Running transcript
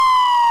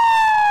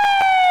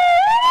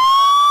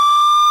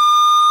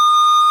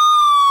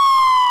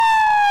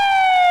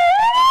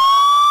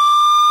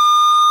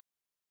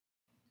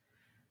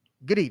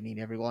Good evening,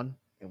 everyone,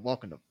 and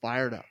welcome to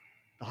Fired Up,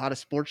 the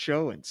hottest sports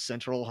show in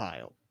Central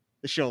Ohio.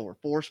 The show where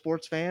four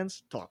sports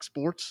fans talk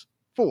sports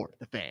for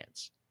the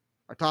fans.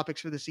 Our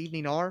topics for this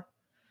evening are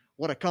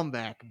what a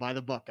comeback by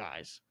the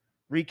Buckeyes,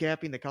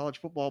 recapping the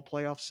college football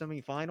playoff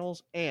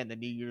semifinals and the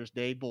New Year's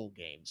Day bowl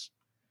games.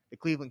 The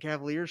Cleveland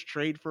Cavaliers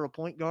trade for a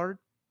point guard.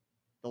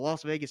 The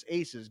Las Vegas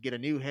Aces get a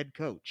new head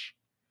coach.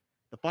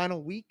 The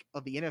final week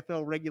of the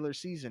NFL regular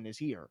season is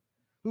here.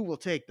 Who will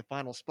take the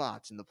final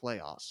spots in the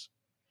playoffs?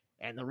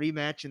 And the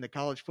rematch in the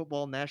College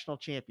Football National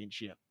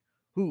Championship.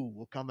 Who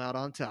will come out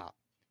on top?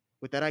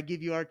 With that, I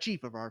give you our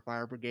chief of our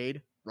fire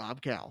brigade,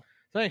 Rob Cal.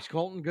 Thanks,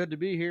 Colton. Good to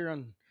be here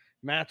in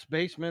Matt's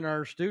basement,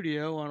 our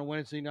studio, on a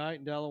Wednesday night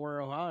in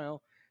Delaware,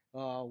 Ohio.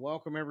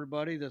 Welcome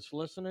everybody that's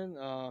listening.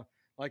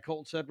 Like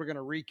Colton said, we're going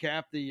to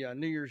recap the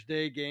New Year's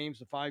Day games,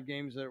 the 5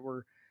 games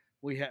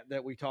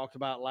that we talked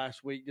about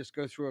last week. Just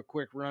go through a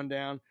quick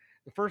rundown.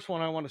 The first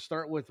one I want to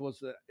start with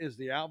is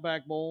the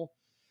Outback Bowl.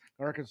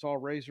 Arkansas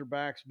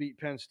Razorbacks beat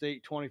Penn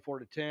State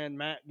 24-10.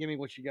 Matt, give me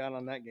what you got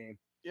on that game.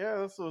 Yeah,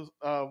 this was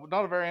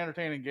not a very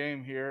entertaining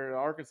game here.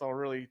 Arkansas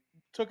really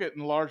took it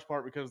in large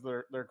part because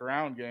of their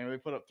ground game. They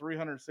put up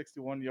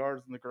 361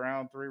 yards in the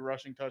ground, 3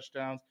 rushing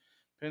touchdowns.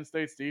 Penn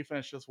State's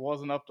defense just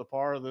wasn't up to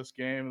par of this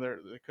game.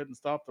 They couldn't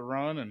stop the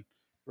run, and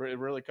it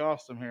really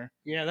cost them here.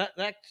 Yeah,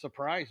 that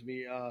surprised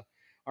me.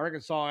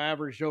 Arkansas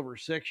averaged over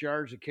 6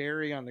 yards a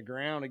carry on the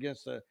ground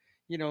against a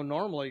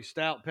normally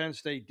stout Penn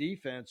State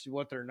defense,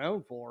 what they're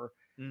known for.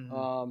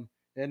 Mm-hmm.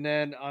 And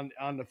then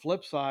on the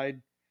flip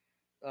side,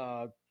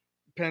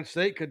 Penn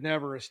State could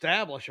never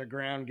establish a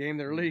ground game.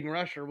 Their leading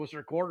rusher was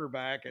their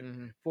quarterback at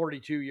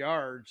 42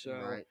 yards.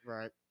 So,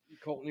 Right.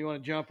 Colton, you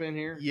want to jump in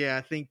here? Yeah,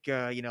 I think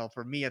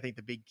for me, I think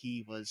the big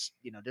key was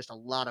just a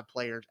lot of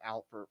players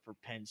out for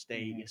Penn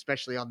State,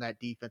 especially on that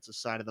defensive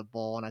side of the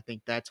ball, and I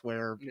think that's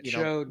where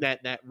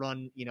that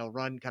run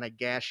kind of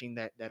gashing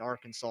that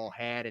Arkansas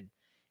had, and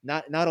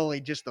not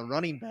only just the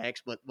running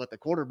backs, but the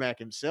quarterback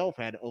himself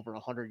had over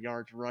 100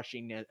 yards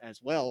rushing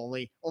as well.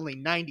 Only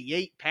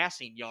 98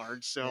 passing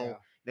yards, so. Yeah.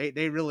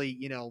 They really,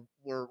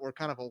 were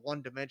kind of a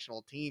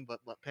one-dimensional team, but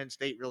Penn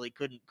State really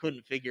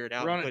couldn't figure it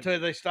out. Run it until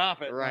they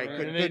stop it. Right.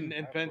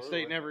 And Penn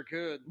State never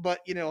could. But,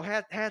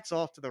 hats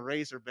off to the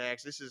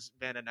Razorbacks. This has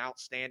been an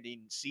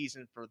outstanding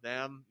season for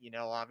them.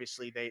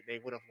 Obviously they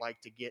would have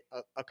liked to get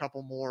a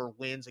couple more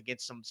wins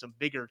against some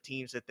bigger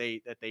teams that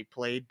they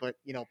played. But,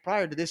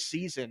 prior to this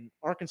season,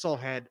 Arkansas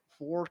had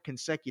 4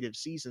 consecutive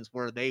seasons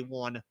where they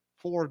won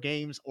 4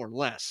 games or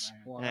less.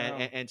 Wow.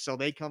 And so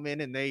they come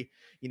in and they,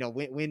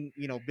 win,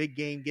 big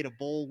game, get a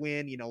bowl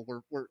win.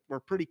 We're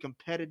pretty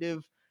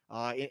competitive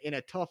in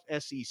a tough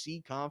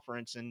SEC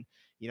conference. And,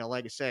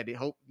 like I said,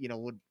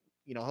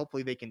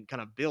 hopefully they can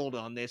kind of build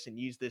on this and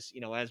use this,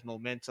 as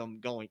momentum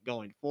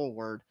going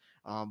forward.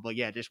 But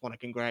yeah, just want to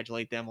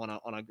congratulate them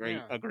on a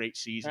great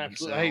season.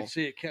 Absolutely. I hate to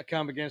see it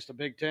come against a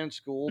Big Ten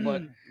school,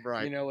 but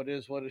right. It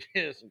is what it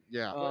is.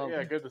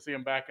 Yeah. Good to see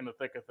them back in the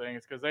thick of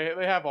things because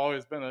they have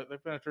always been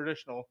a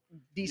traditional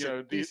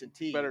decent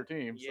team, better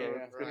team. So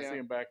it's good to see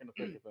them back in the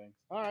thick of things.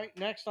 All right,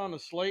 next on the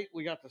slate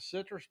we got the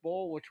Citrus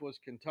Bowl, which was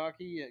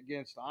Kentucky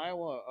against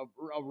Iowa,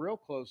 a real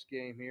close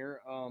game here.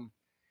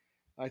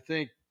 I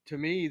think to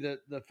me that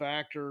the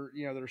factor,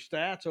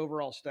 their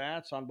overall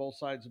stats on both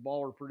sides of the ball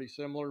were pretty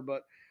similar,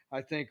 but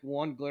I think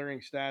one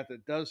glaring stat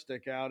that does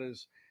stick out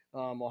is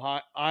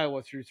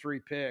Iowa threw 3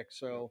 picks,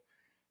 so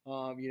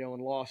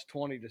and lost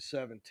 20-17.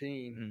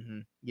 Mm-hmm.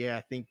 Yeah,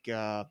 I think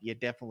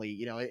definitely.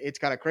 It's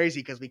kind of crazy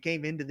because we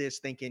came into this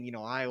thinking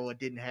Iowa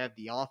didn't have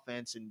the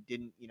offense and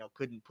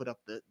couldn't put up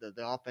the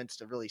offense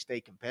to really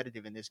stay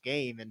competitive in this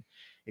game. And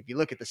if you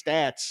look at the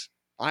stats,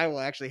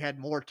 Iowa actually had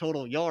more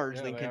total yards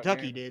than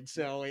Kentucky did.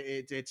 So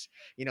it's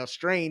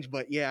strange,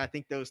 but yeah, I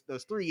think those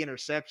 3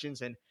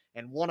 interceptions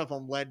and one of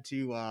them led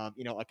to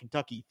a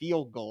Kentucky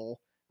field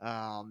goal.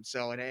 And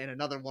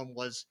another one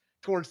was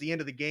towards the end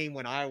of the game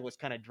when Iowa was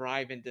kind of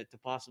driving to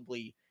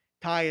possibly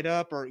tie it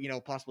up or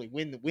possibly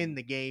win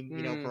the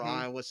game for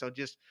Iowa. So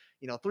just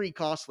 3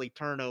 costly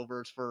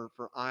turnovers for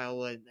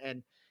Iowa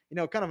and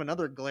kind of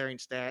another glaring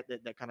stat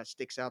that kind of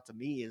sticks out to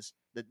me is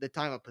the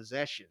time of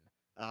possession.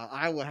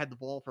 Iowa had the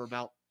ball for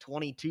about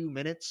 22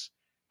 minutes.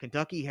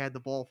 Kentucky had the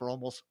ball for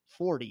almost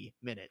 40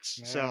 minutes.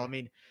 Yeah. So, I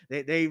mean,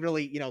 they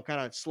really,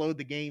 kind of slowed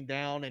the game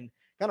down and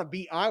kind of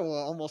beat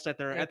Iowa almost at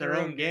their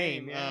own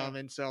game. Yeah.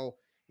 And so,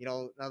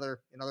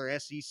 another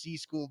SEC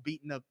school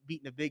beating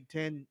a Big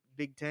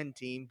Ten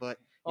team, but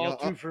all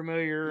too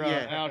familiar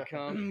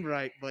outcome,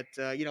 right? But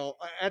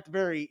at the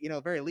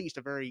very least,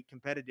 a very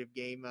competitive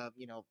game,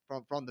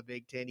 from the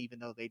Big Ten, even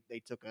though they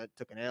took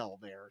an L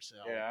there. So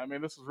yeah, I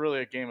mean, this was really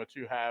a game of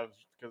 2 halves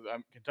because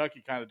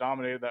Kentucky kind of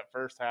dominated that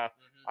first half.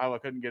 Iowa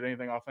couldn't get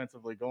anything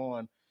offensively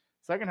going.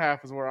 Second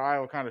half is where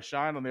Iowa kind of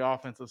shined on the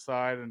offensive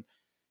side, and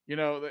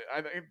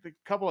I think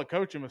a couple of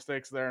coaching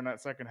mistakes there in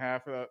that second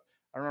half. I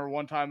remember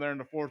one time there in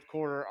the fourth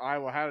quarter,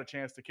 Iowa had a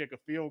chance to kick a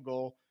field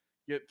goal,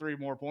 get 3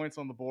 more points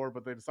on the board,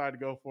 but they decided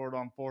to go for it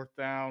on 4th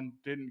down,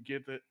 didn't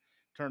get it.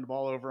 turned the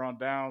ball over on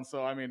down.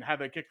 So I mean, had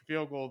they kicked the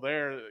field goal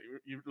there,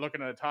 you're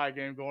looking at a tie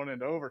game going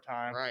into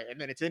overtime. Right, and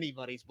then it's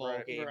anybody's ball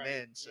Right. game Right.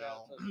 then. Yeah,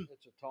 So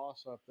it's a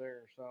toss up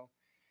there. So,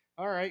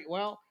 all right.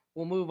 Well,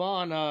 we'll move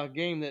on. A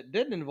game that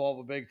didn't involve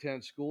a Big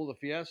Ten school, the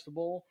Fiesta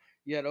Bowl.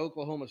 You had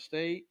Oklahoma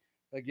State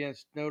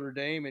against Notre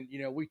Dame, and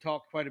we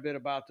talked quite a bit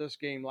about this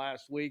game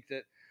last week,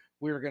 that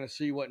we were going to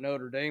see what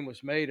Notre Dame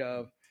was made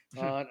of,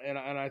 and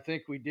I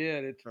think we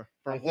did. It for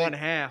I one think-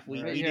 half,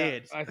 we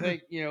did. I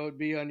think it'd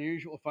be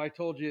unusual if I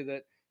told you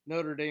that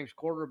Notre Dame's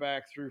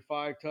quarterback threw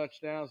 5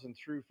 touchdowns and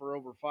threw for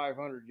over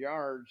 500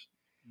 yards.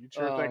 You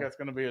sure think that's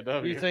going to be a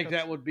W? You think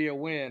that would be a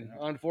win?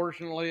 Yeah.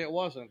 Unfortunately, it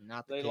wasn't.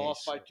 Not the They case.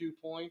 lost by 2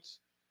 points.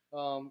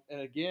 And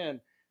again,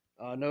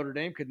 Notre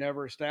Dame could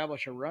never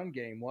establish a run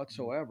game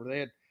whatsoever. They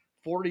had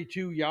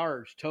 42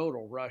 yards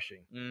total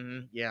rushing.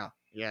 Yeah,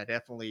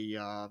 definitely.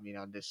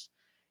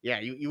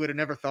 You would have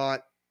never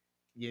thought,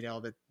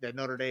 that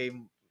Notre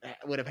Dame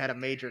would have had a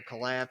major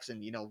collapse,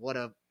 and what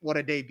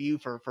a debut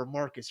for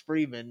Marcus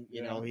Freeman.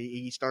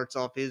 He starts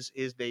off his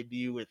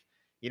debut with,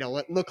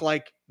 what looked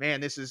like,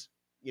 man, this is,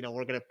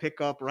 we're gonna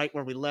pick up right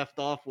where we left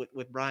off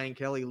with Brian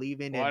Kelly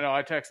leaving. Well, I know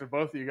I texted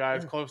both of you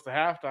guys close to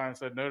halftime and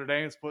said Notre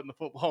Dame's putting the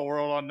football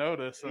world on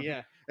notice. And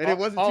and it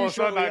wasn't all too of a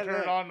sudden shortly I after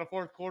turned that. on the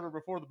fourth quarter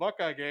before the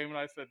Buckeye game, and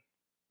I said,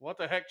 "What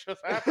the heck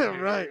just happened?"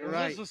 here?" Right, Was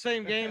right. this the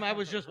same game I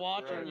was just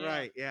watching? Yeah.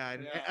 Right, yeah.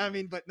 And, Yeah. I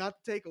mean, but not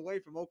to take away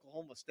from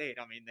Oklahoma State.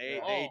 I mean, they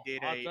Oh,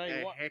 did I'll tell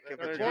you a what, heck of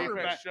Their a quarterback- job.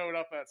 defense showed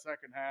up that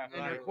second half.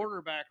 And Right. their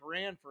quarterback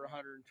ran for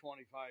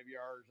 125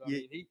 yards. I Yeah.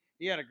 mean,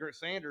 he had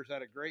Sanders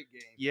had a great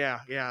game. Yeah.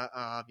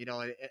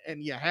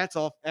 And hats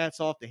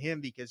off to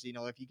him, because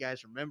if you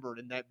guys remembered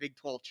in that Big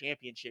 12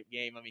 championship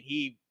game, I mean,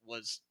 he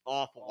was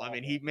awful. I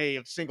mean, he may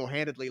have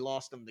single-handedly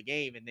lost them the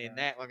game, and then Yeah.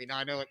 that, I mean,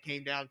 I know it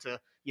came down to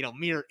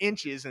mere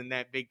inches in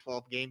that Big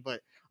 12 game,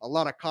 but a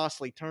lot of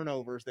costly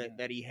turnovers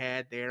that he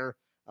had there.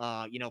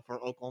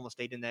 For Oklahoma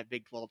State in that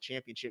Big 12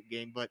 championship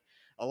game, but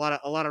a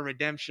lot of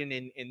redemption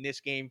in this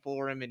game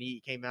for him, and he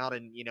came out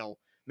and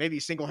maybe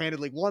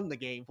single-handedly won the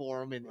game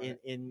for him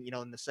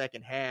in the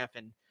second half.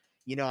 And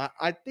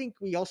I think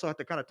we also have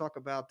to kind of talk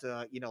about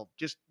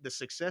just the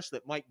success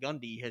that Mike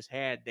Gundy has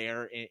had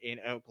there in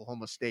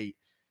Oklahoma State.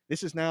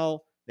 This is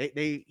now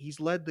he's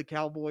led the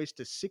Cowboys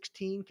to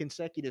 16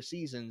 consecutive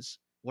seasons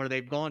where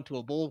they've gone to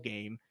a bowl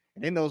game.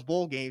 And in those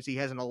bowl games, he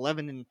has an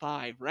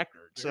 11-5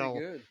 record.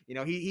 Very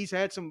good. He's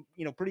had some,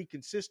 pretty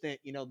consistent,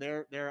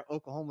 there at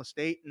Oklahoma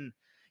State. And,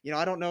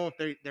 I don't know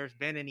if there's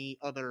been any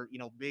other,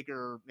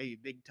 bigger, maybe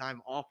big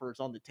time offers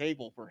on the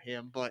table for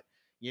him. But,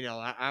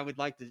 I would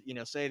like to,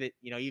 say that,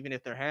 even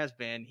if there has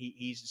been,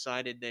 he's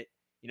decided that,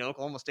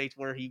 Oklahoma State's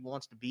where he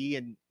wants to be.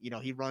 And,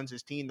 he runs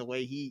his team the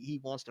way he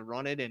wants to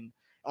run it, and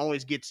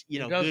always gets, He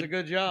does a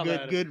good job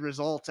at it. good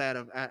results out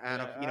of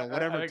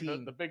whatever I think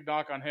team. The big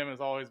knock on him has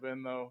always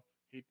been, though,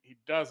 he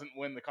doesn't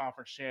win the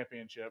conference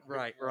championship.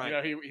 Right.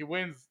 He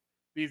wins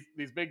these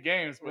big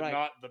games, but Right.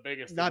 not the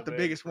biggest. Not of the big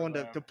biggest for one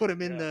them. to put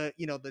him in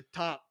Yeah. the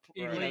top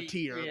Elite,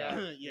 tier.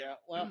 Yeah.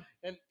 Well,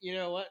 and you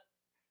know what?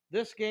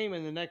 This game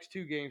and the next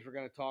 2 games we're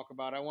going to talk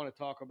about, I want to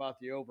talk about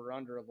the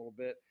over-under a little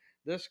bit.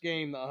 This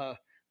game,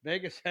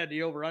 Vegas had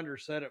the over-under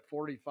set at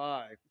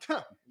 45.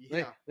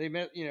 Yeah. They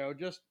meant, it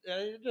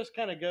just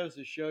kind of goes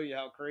to show you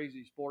how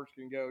crazy sports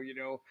can go.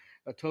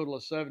 A total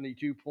of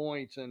 72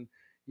 points, and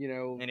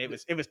And it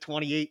was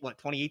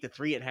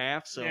 28-3 at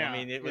half. So Yeah, I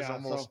mean, it was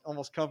yeah,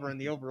 almost covering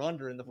the over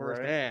under in the first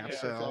Right. half. Yeah,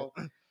 So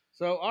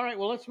so all right.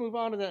 Well, let's move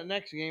on to that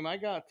next game. I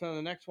got the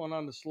next one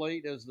on the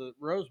slate is the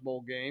Rose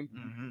Bowl game.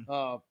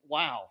 mhm.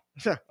 Wow.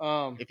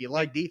 If you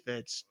like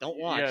defense, don't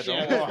watch. Yeah,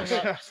 don't Yeah. watch.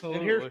 And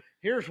Absolutely.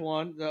 here's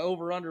one. The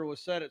over under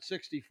was set at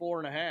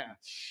 64.5.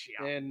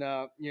 Yeah.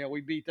 And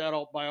we beat that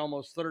up by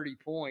almost 30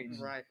 points.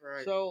 Right.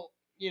 So,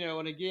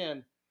 and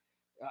again,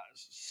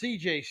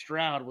 CJ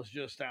Stroud was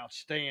just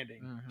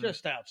outstanding. Mhm.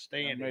 Just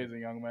outstanding.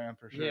 Amazing young man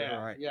for sure. Yeah.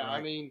 Right, I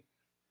right. mean,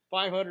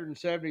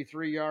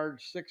 573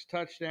 yards, 6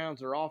 touchdowns.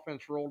 Their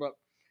offense rolled up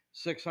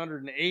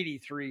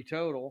 683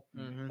 total.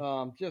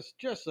 Mhm.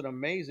 Just an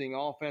amazing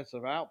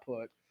offensive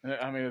output.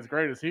 I mean, as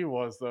great as he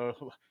was,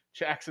 though,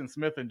 Jackson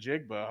Smith and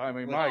Jigba. I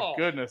mean, Well, my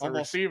goodness, a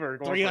almost receiver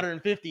going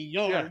 350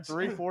 yeah, yards.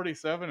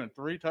 347 and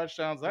 3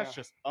 touchdowns. That's Yeah.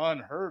 just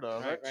unheard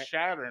of. Right, That's right.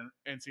 shattering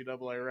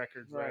NCAA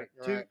records. Right.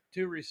 Right.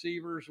 Two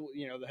receivers,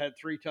 that had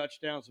 3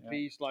 touchdowns Yeah.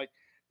 apiece, like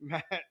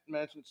Matt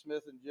mentioned,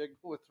 Smith and Jigba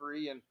with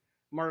 3, and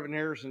Marvin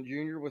Harrison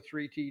Jr. with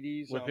 3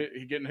 TDs. With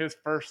he getting his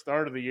first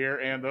start of the year,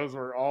 and those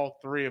were all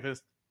 3 of the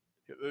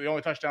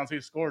only touchdowns he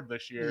scored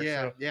this year.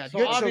 Yeah. So, Yeah. So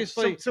good,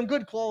 obviously- some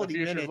good quality the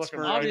future's minutes looking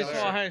for bright Obviously,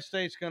 there. Ohio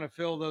State's going to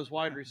fill those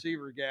wide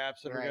receiver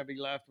gaps that are Right. going to be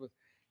left with,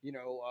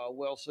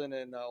 Wilson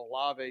and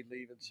Olave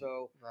leaving.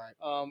 So,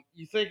 Right.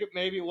 you think it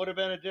maybe would have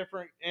been a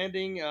different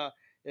ending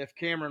if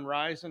Cameron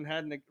Rising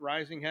hadn't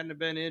have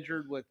been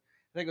injured with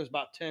think it was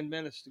about 10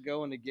 minutes to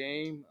go in the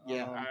game.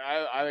 Yeah.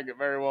 I think it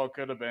very well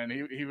could have been.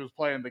 He was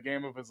playing the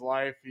game of his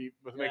life. He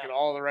was making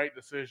all the right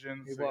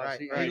decisions. He was.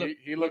 Right.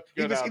 He looked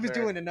good. He was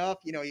doing enough.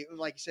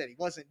 Like you said, he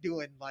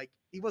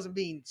wasn't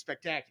being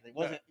spectacular. He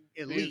wasn't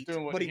elite,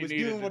 but he was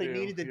doing what he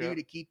needed to do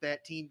to keep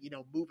that team,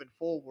 moving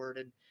forward.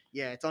 And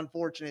yeah, it's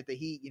unfortunate that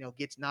he,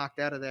 gets knocked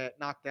out of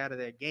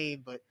that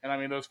game. But I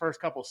mean, those first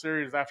couple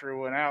series after he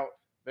went out,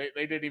 they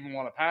didn't even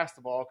want to pass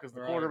the ball because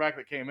the quarterback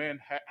that came in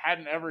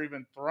hadn't ever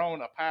even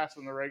thrown a pass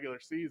in the regular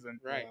season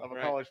of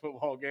a college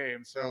football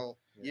game. So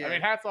I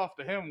mean, hats off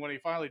to him when he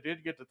finally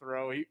did get to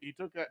throw. He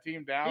took that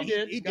team down.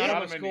 He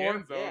got him in the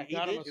end zone.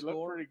 Yeah, he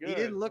looked pretty good. He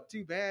didn't look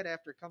too bad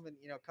after coming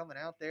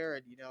out there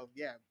and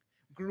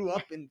grew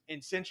up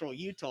in central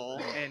Utah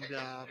and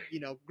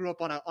grew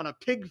up on a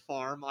pig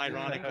farm,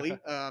 ironically,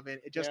 and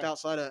just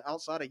outside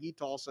of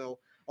Utah. So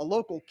a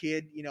local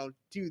kid, to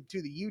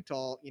the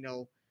Utah,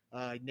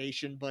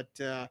 nation. But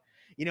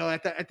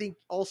I think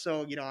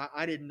also,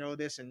 I didn't know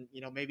this, and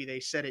maybe they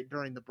said it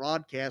during the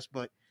broadcast,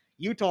 but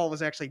Utah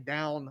was actually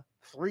down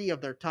 3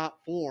 of their top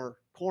 4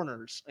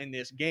 corners in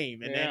this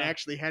game, and then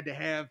actually had to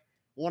have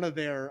one of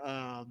their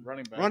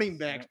running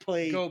backs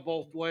play go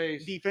both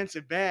ways,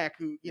 defensive back,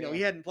 who he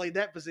hadn't played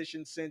that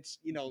position since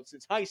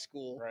high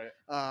school.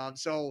 Right.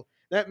 So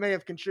that may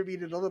have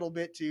contributed a little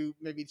bit to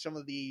maybe some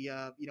of the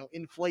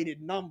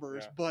inflated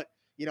numbers, but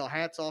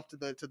hats off to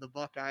the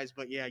Buckeyes.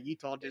 But yeah,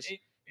 Utah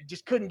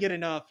just couldn't get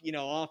enough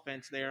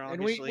offense there.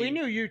 Obviously. And we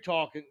knew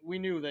Utah we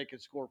knew they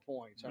could score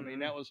points. I mean,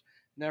 that was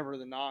never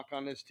the knock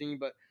on this team.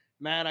 But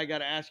Matt, I got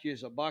to ask you,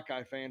 as a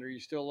Buckeye fan, are you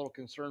still a little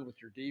concerned with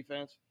your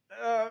defense?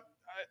 I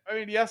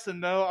mean, yes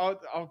and no.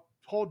 I'll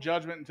hold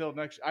judgment until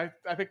next. I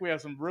think we have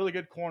some really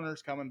good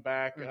corners coming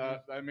back.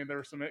 I mean, there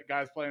were some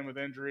guys playing with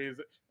injuries,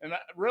 and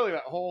that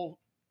whole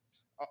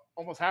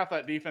almost half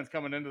that defense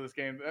coming into this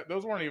game,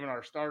 those weren't even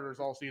our starters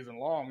all season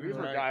long. These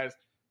were guys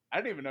I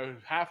didn't even know who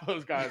half of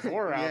those guys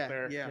were out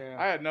there. Yeah.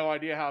 I had no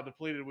idea how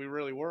depleted we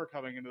really were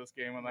coming into this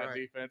game on that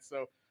defense.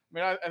 So, I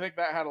mean, I think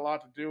that had a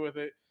lot to do with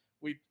it.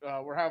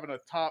 We're having a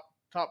top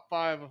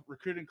 5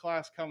 recruiting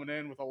class coming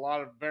in with a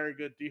lot of very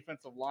good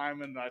defensive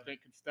linemen that I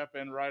think can step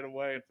in right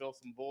away and fill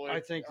some voids.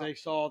 I think they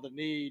saw the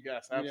need.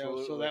 Yes,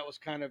 absolutely. So that was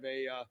kind of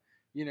a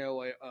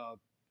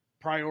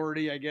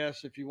priority, I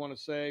guess, if you want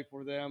to say,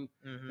 for them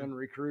in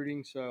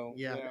recruiting. So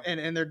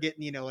and they're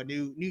getting a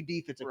new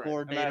defensive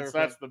coordinator. And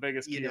that's the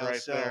biggest key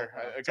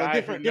there. A guy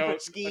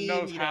different scheme,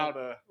 knows how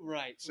to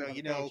So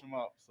coach them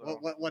up. So.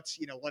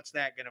 What's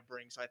that going to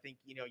bring? So I think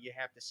you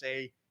have to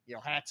say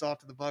hats off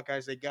to the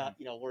Buckeyes. They got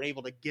we're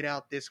able to get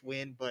out this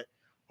win, but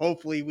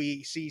hopefully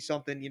we see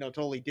something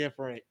totally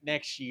different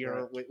next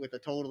year with a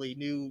totally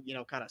new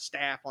kind of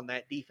staff on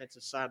that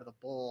defensive side of the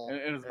ball.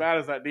 And as bad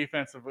as that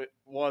defensive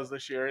was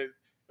this year, it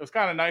was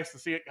kind of nice to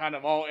see it kind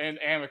of all end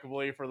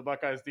amicably for the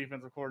Buckeyes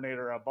defensive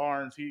coordinator,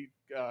 Barnes. He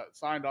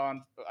signed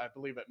on, I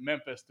believe, at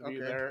Memphis to be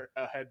their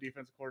head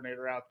defensive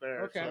coordinator out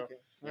there.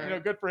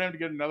 Good for him to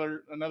get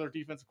another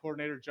defensive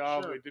coordinator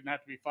job. He didn't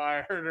have to be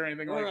fired or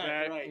anything like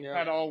that. Kind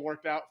of all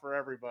worked out for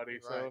everybody.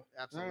 So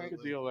absolutely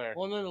good deal there.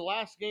 Well, and then the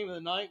last game of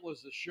the night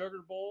was the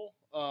Sugar Bowl.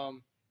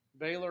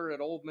 Baylor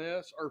at Ole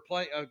Miss, or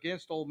play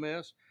against Ole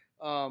Miss.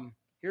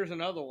 Here's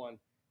another one,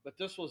 but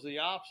this was the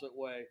opposite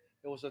way.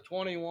 It was a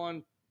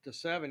 21-7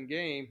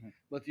 game,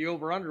 but the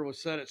over-under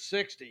was set at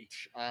 60.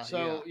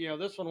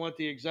 This one went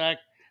the exact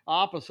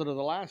opposite of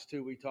the last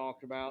two we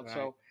talked about. Right.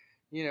 So,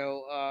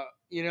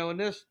 and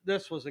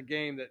this was a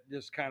game that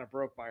just kind of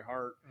broke my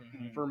heart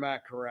for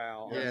Matt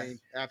Corral. Yeah, I mean,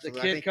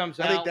 absolutely. The kid comes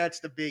out. I think that's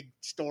the big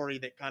story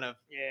that kind of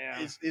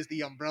is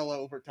the umbrella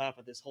over top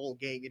of this whole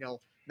game.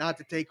 Not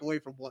to take away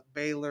from what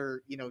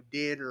Baylor,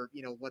 did or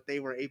what they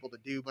were able to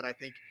do, but I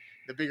think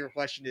the bigger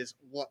question is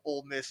what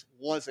Ole Miss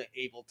wasn't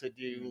able to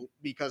do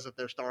because of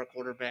their star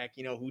quarterback,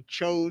 who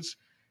chose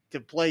to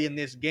play in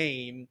this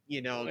game,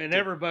 and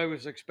everybody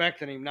was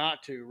expecting him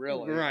not to,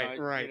 really. Right.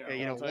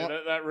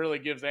 That really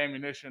gives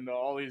ammunition to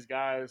all these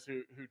guys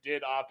who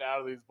did opt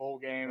out of these bowl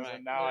games,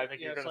 and now I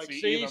think you're going to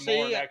see even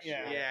more next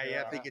year.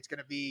 I think it's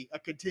going to be a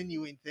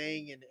continuing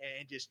thing, and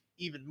just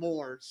even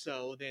more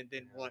so than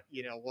what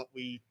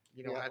we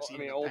have seen. I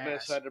mean, Ole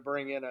Miss had to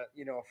bring in a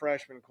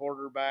freshman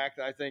quarterback.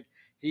 I think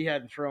he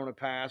hadn't thrown a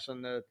pass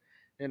in the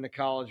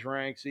college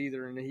ranks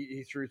either, and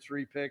he threw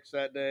 3 picks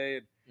that day.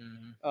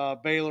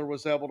 And Baylor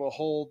was able to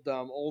hold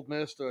Ole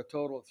Miss to a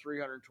total of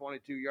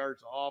 322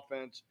 yards of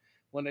offense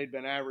when they'd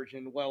been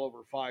averaging well over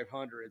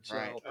 500. So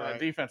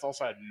defense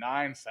also had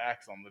 9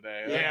 sacks on the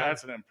day.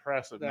 That's an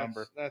impressive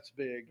number. That's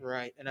big,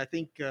 right? And I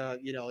think I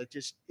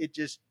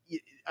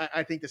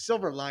think the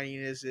silver lining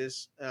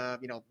is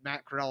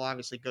Matt Corral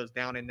obviously goes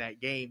down in that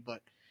game,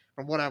 but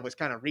from what I was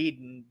kind of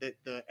reading, that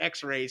the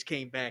X-rays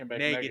came back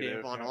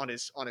negative on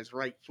his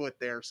right foot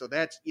there. So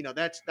that's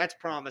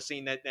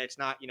promising that that's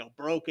not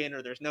broken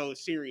or there's no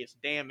serious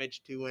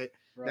damage to it.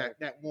 Right.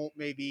 That won't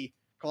maybe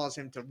cause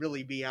him to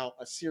really be out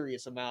a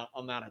serious amount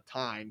of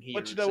time here.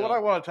 But what I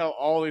want to tell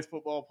all these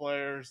football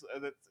players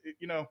that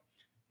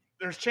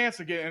there's chance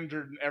to get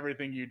injured in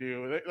everything you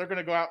do. They're going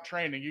to go out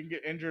training. You can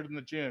get injured in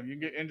the gym. You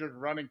can get injured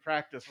running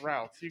practice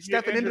routes. You can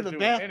Stepping get into injured the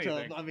doing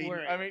bathtub. anything.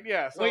 Right. I mean,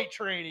 yeah. So weight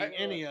training,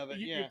 any of it.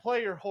 you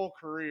play your whole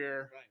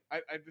career.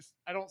 Right.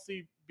 I don't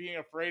see being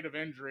afraid of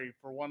injury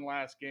for one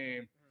last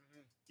game.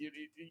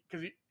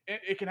 Because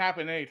it can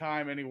happen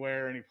anytime,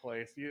 anywhere, any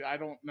place. I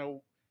don't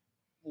know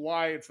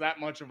why it's that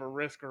much of a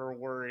risk or a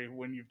worry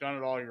when you've done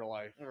it all your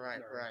life. Right.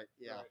 Yeah. Right.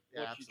 Yeah.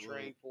 What Absolutely. you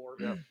train for.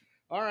 Yep.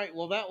 All right.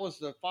 Well, that was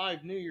the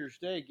 5 New Year's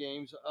Day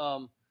games.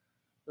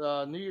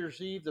 New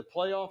Year's Eve, the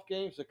playoff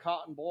games. The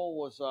Cotton Bowl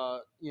was,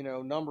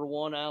 number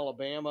 1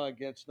 Alabama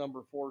against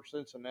number 4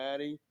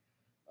 Cincinnati.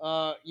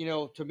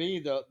 To me,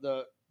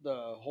 the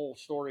whole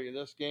story of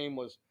this game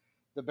was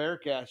the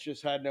Bearcats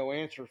just had no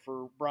answer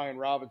for Brian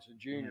Robinson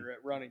junior at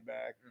running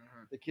back.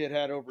 The kid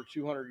had over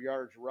 200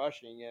 yards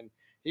rushing, and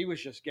he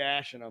was just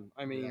gashing them.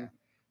 I mean,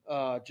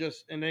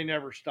 and they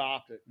never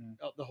stopped it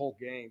the whole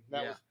game.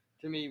 That was,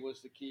 to me,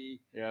 was the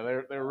key. Yeah,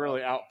 they're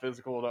really out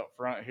physical up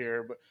front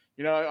here, but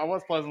I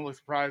was pleasantly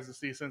surprised to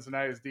see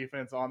Cincinnati's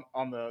defense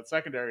on the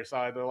secondary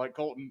side. Though, like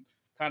Colton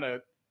kind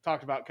of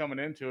talked about coming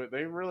into it,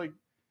 they really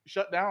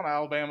shut down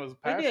Alabama's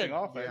passing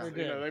offense.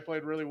 They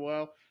played really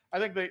well. I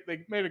think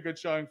they made a good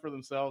showing for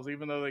themselves,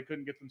 even though they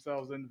couldn't get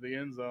themselves into the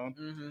end zone.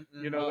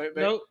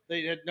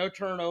 They had no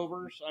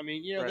turnovers. I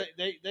mean, Right.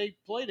 they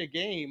played a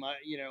game.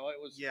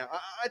 It was. Yeah,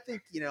 I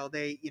think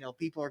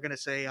people are going to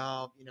say,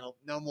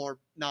 no more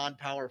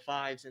non-power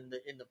fives in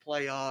the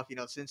playoff.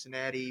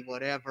 Cincinnati,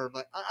 whatever.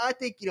 But I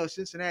think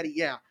Cincinnati.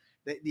 Yeah,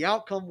 the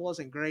outcome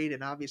wasn't great,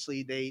 and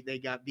obviously they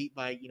got beat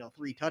by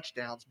 3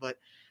 touchdowns. But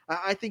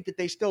I think that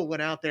they still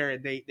went out there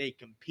and they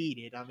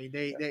competed. I mean,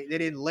 they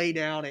didn't lay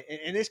down,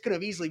 and this could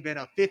have easily been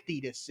a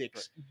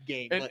 50-6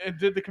 game. And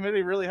did the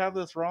committee really have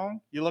this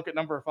wrong? You look at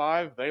number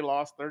 5, they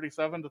lost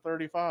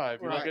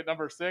 37-35. You look at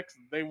number 6,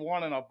 they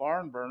won in a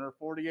barn burner,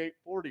 48-45.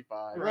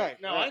 Right.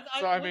 No, right.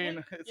 that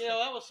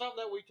was something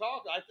that we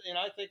talked.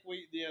 I think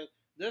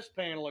this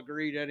panel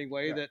agreed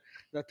anyway that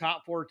the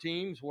top 4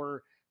 teams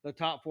were the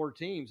top 4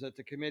 teams, that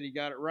the committee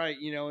got it right.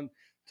 And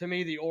to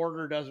me, the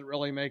order doesn't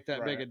really make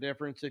that big a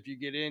difference. If you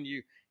get in,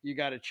 you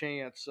got a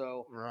chance.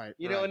 So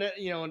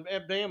and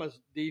Bama's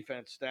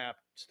defense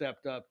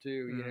stepped up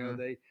too.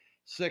 They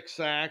 6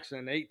 sacks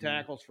and 8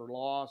 tackles for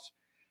loss.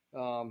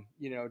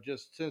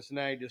 Just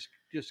Cincinnati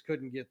just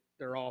couldn't get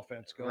their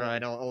offense going.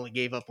 Right, only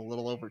gave up a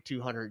little over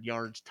 200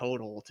 yards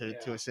total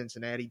to a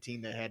Cincinnati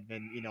team that had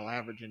been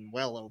averaging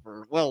well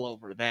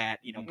over that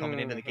coming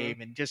into the game.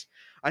 And just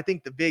I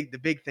think the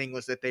big thing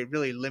was that they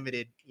really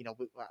limited.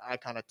 I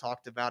kind of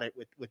talked about it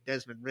with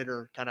Desmond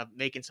Ridder kind of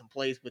making some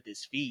plays with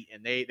his feet,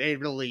 and they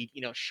really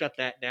shut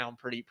that down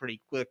pretty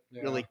quick.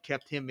 Yeah. Really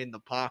kept him in the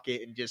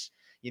pocket and just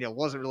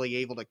wasn't really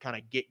able to kind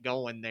of get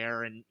going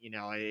there. And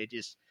it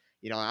just.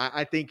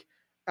 I think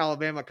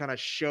Alabama kind of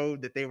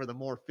showed that they were the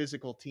more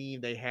physical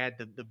team. They had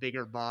the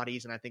bigger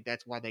bodies, and I think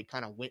that's why they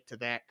kind of went to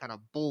that kind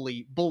of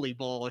bully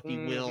ball, if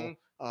you will,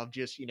 of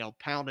just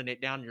pounding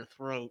it down your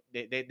throat.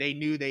 They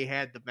knew they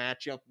had the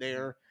matchup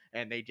there,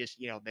 and they just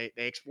they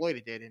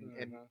exploited it.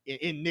 And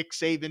in Nick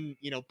Saban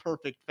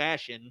perfect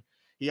fashion,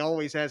 he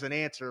always has an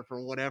answer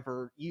for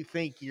whatever you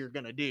think you're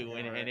gonna do,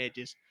 and it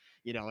just.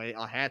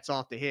 Hats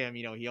off to him.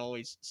 He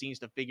always seems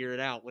to figure it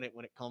out when it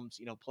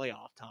comes,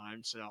 playoff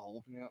time.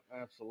 So yeah,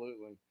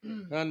 absolutely.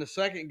 And the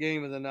second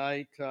game of the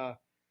night,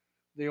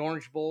 the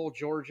Orange Bowl,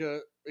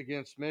 Georgia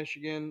against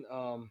Michigan,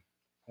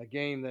 a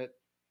game that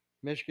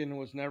Michigan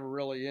was never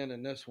really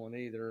in this one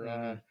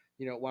either.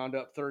 It wound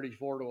up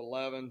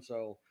 34-11.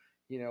 So,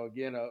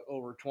 again,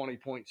 over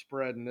 20-point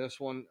spread in this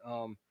one.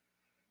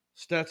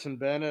 Stetson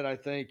Bennett, I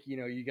think,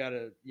 you got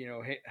to,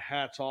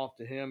 hats off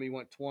to him. He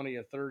went 20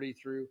 of 30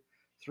 through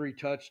 3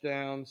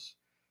 touchdowns.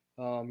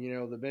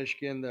 The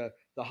Michigan,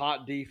 the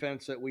hot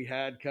defense that we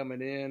had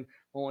coming in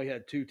only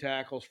had 2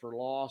 tackles for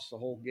loss the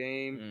whole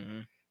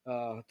game.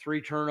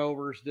 3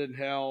 turnovers didn't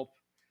help.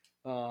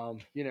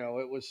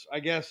 It was,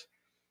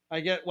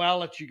 I'll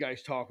let you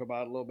guys talk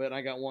about it a little bit.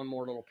 I got one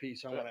more little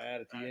piece I want to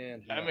add at the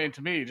end. I mean,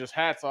 to me, just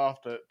hats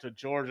off to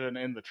Georgia and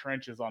in the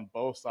trenches on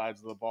both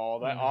sides of the ball.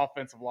 That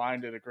offensive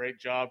line did a great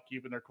job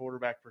keeping their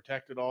quarterback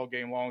protected all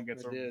game long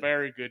against a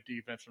very good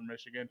defense from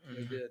Michigan.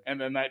 They did. And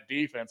then that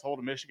defense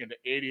holding Michigan to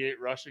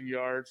 88 rushing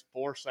yards,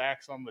 4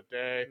 sacks on the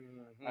day.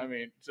 I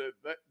mean,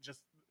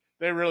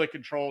 they really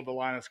controlled the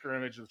line of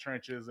scrimmage, the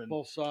trenches, and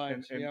both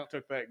sides, and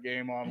took that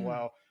game on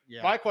well.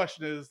 Yeah. My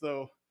question is,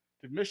 though,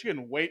 did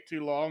Michigan wait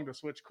too long to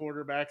switch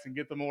quarterbacks and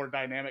get the more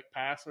dynamic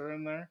passer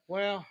in there?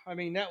 Well, I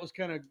mean, that was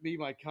kind of be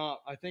my comp.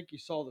 I think you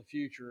saw the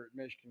future at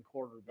Michigan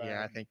quarterback.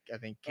 Yeah, I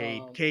think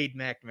Cade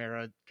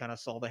McNamara kind of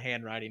saw the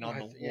handwriting on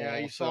the wall. Yeah,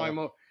 you saw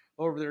him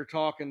over there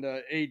talking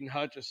to Aiden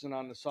Hutchinson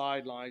on the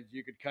sidelines.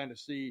 You could kind of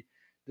see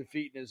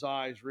defeat in his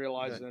eyes,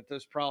 realizing that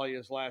this probably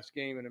his last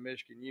game in a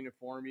Michigan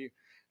uniform.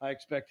 I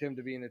expect him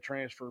to be in the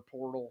transfer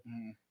portal.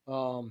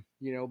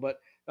 But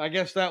I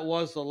guess that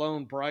was the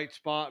lone bright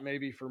spot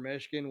maybe for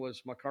Michigan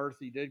was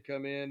McCarthy did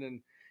come in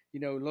and,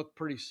 looked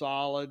pretty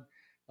solid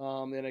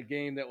in a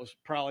game that was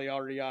probably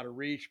already out of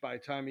reach by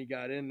the time he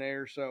got in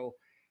there. So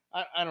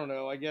I don't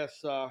know. I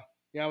guess I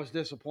was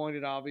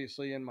disappointed,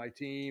 obviously, in my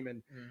team,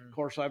 and of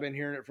course, I've been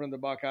hearing it from the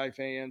Buckeye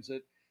fans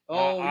that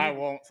I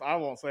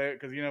won't say it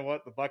because you know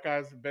what, the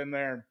Buckeyes have been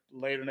there and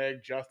laid an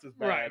egg just as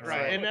bad.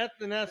 Right,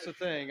 and that's the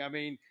thing. I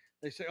mean,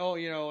 they say,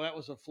 that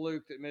was a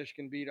fluke that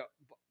Michigan beat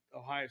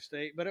Ohio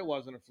State, but it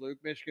wasn't a fluke.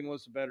 Michigan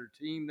was the better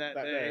team that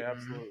day.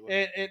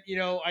 Absolutely. And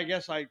I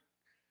guess I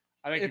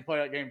think you play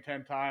that game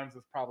 10 times,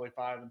 it's probably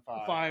 5-5.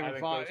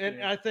 5-5.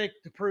 And I think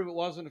to prove it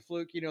wasn't a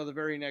fluke, the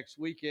very next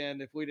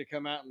weekend, if we'd have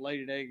come out and laid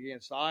an egg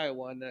against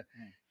Iowa in the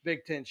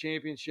Big Ten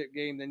championship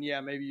game, then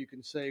maybe you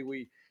can say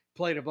we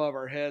played above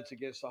our heads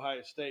against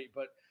Ohio State.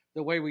 But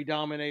the way we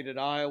dominated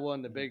Iowa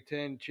in the Big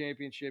Ten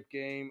championship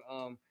game,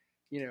 I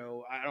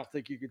don't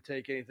think you could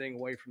take anything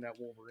away from that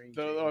Wolverine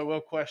team. I will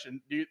question,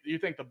 do you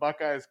think the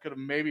Buckeyes could have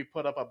maybe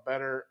put up a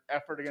better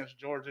effort against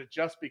Georgia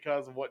just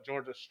because of what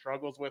Georgia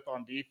struggles with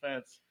on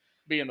defense,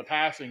 being the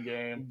passing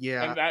game,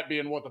 and that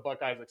being what the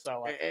Buckeyes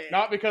excel at?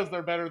 Not because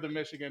they're better than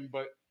Michigan,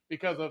 but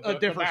because of a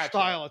different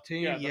style of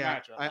team.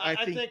 I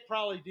think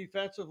probably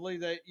defensively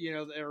they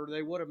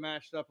would have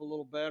matched up a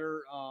little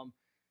better.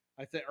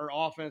 I think, or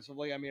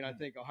offensively, I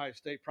think Ohio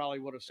State probably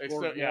would have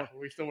scored more.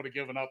 We still would have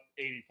given up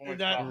 80 points.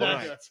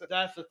 That's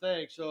the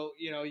thing. So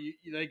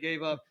they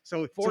gave up.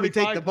 So we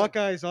take the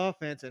Buckeyes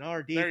offense and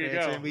our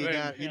defense, and we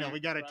got we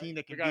got a team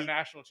that can beat a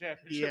national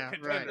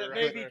championship that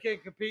maybe can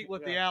compete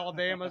with the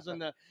Alabamas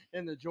and the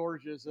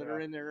Georgias that are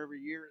in there every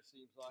year. It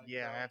seems like.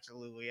 Yeah,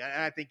 absolutely.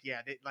 I think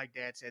like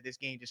Dad said, this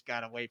game just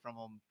got away from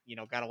them.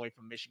 Got away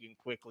from Michigan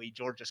quickly.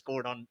 Georgia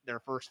scored on their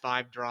first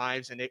 5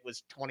 drives, and it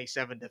was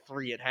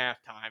 27-3 at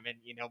halftime, and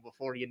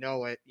before you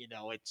know it,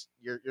 it's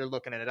you're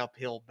looking at an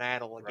uphill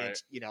battle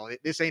against,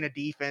 this ain't a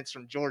defense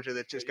from Georgia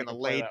that's just going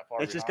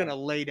to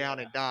lay down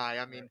and die.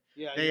 I mean,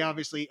 they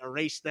obviously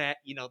erased that,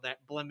 that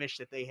blemish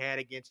that they had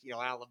against,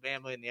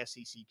 Alabama in the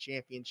SEC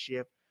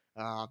championship.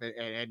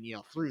 And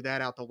threw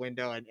that out the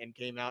window and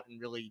came out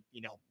and really,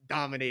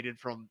 dominated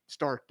from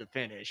start to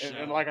finish.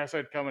 And like I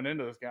said, coming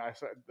into this game, I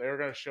said they were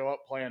going to show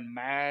up playing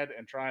mad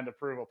and trying to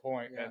prove a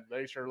point, and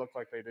they sure looked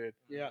like they did.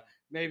 Yeah,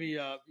 maybe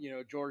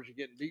Georgia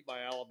getting beat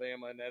by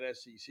Alabama in that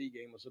SEC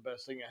game was the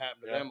best thing that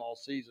happened to them all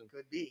season.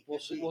 Could be.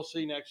 We'll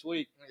see next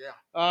week. Yeah.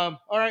 All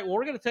right. Well,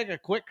 we're going to take a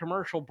quick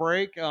commercial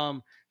break.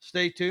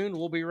 Stay tuned.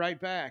 We'll be right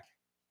back.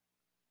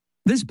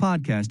 This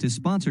podcast is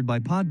sponsored by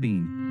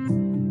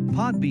Podbean.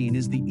 Podbean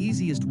is the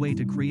easiest way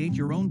to create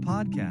your own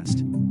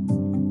podcast.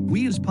 We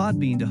use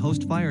Podbean to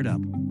host Fired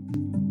Up.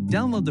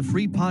 Download the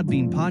free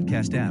Podbean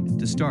podcast app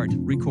to start,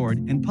 record,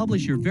 and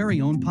publish your very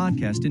own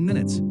podcast in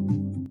minutes.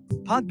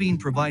 Podbean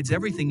provides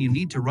everything you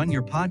need to run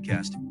your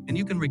podcast, and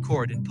you can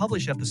record and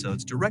publish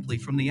episodes directly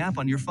from the app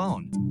on your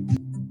phone.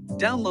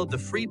 Download the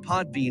free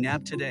Podbean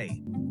app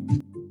today.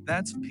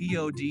 That's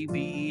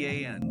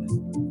Podbean.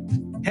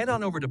 Head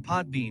on over to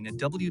Podbean at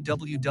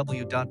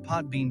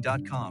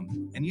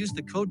www.podbean.com and use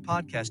the code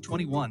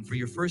podcast21 for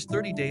your first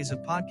 30 days of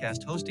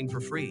podcast hosting for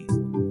free.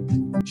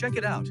 Check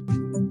it out.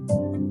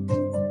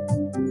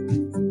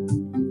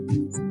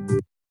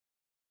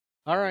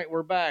 All right,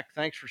 we're back.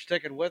 Thanks for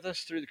sticking with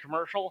us through the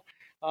commercial.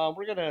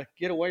 We're going to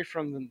get away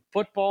from the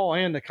football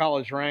and the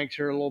college ranks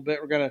here a little bit.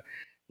 We're going to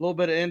a little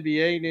bit of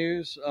NBA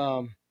news.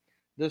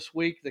 This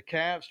week, the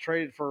Cavs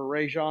traded for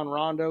Rajon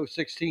Rondo,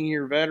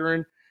 16-year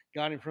veteran.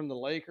 Got him from the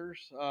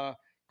Lakers.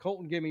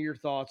 Colton, give me your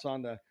thoughts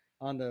on the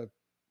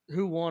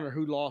who won or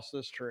who lost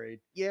this trade.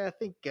 Yeah, I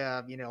think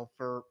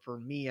for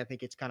me, I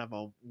think it's kind of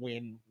a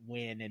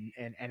win-win,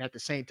 and at the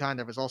same time,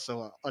 there was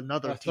also a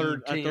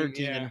third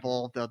team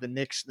involved. The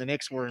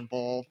Knicks were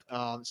involved.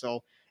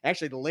 So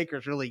actually, the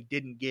Lakers really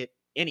didn't get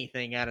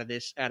anything out of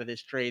this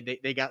trade.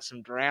 They got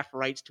some draft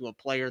rights to a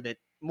player that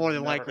more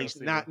than likely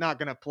is not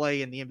going to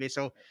play in the NBA.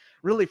 So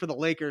really for the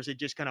Lakers, it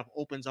just kind of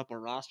opens up a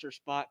roster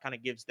spot, kind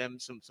of gives them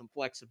some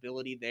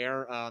flexibility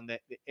there,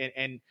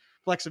 and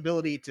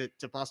flexibility to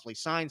possibly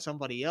sign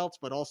somebody else,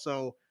 but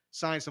also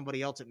sign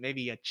somebody else at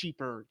maybe a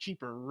cheaper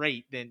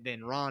rate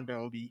than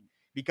Rondo,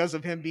 because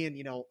of him being,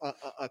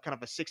 a kind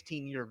of a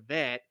 16-year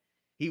vet.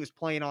 He was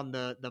playing on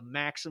the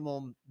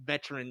maximum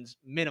veterans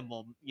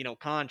minimum,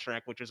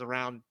 contract, which was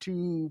around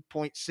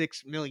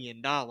 $2.6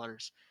 million.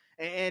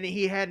 And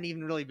he hadn't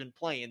even really been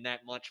playing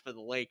that much for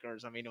the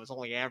Lakers. I mean, it was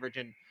only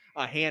averaging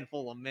a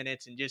handful of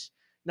minutes and just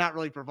not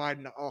really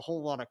providing a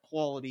whole lot of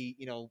quality,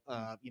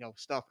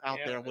 stuff out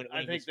there.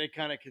 I think they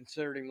kind of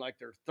considered him like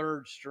their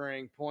third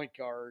string point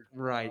guard.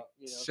 Right.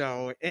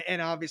 So,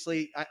 and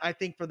obviously I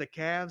think for the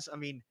Cavs,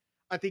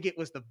 I think it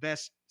was the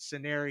best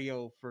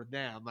scenario for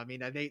them. I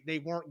mean, they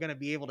weren't going to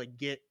be able to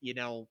get,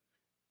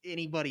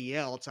 anybody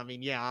else.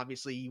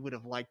 Obviously you would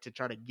have liked to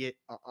try to get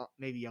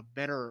maybe a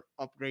better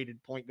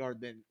upgraded point guard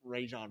than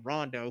Rajon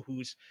Rondo,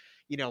 who's,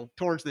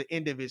 towards the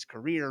end of his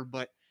career.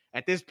 But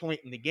at this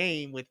point in the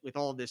game with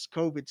all this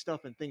COVID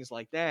stuff and things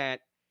like that,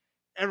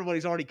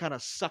 everybody's already kind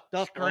of sucked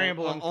up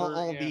scrambling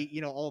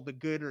all the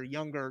good or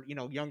younger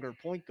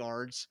point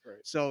guards. Right.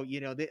 So,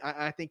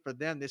 I think for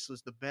them, this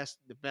was the best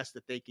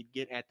that they could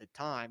get at the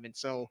time. And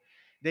so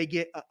they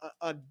get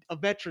a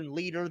veteran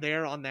leader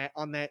there on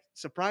that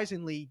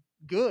surprisingly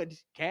good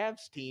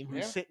Cavs team who's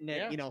Yeah, sitting at,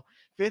 yeah. you know,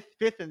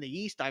 fifth in the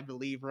East, I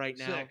believe, right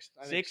now. Sixth,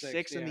 I think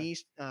Sixth in the yeah.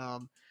 East.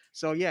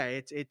 So yeah,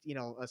 it's you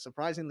know, a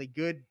surprisingly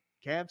good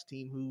Cavs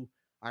team who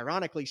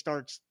ironically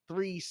starts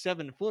 3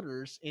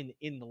 7-footers in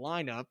the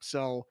lineup.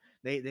 So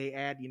they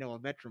add, you know, a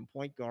veteran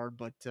point guard,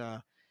 but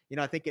you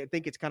know, I think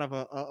it's kind of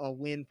a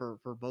win for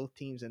both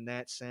teams in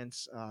that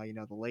sense. You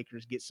know, the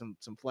Lakers get some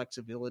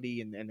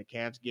flexibility, and the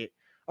Cavs get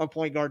a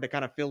point guard to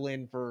kind of fill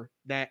in for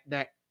that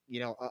you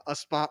know, a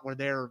spot where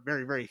they're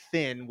very, very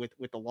thin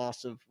with the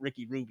loss of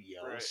Ricky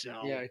Rubio. Right.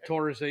 So Yeah, he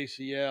tore his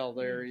ACL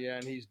there. Yeah,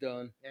 and he's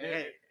done.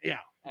 yeah,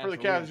 For the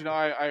Cavs, you know,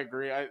 I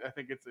agree. I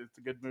think it's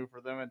a good move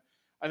for them, and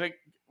I think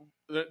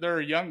they're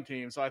a young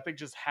team, so I think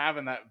just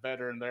having that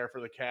veteran there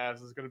for the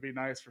Cavs is going to be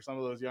nice for some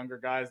of those younger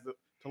guys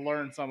to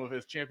learn some of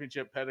his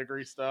championship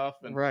pedigree stuff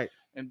and right.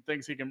 and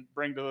things he can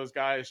bring to those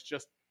guys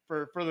just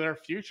for their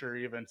future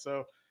even.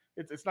 So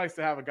it's nice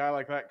to have a guy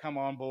like that come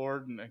on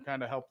board and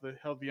kind of help the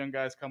young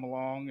guys come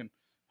along, and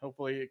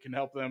hopefully it can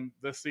help them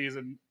this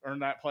season earn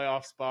that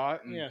playoff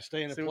spot. And Yeah,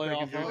 stay in the see what they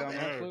can playoff. do down the road.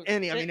 Absolutely.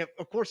 And I mean,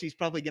 of course, he's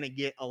probably going to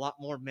get a lot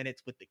more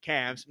minutes with the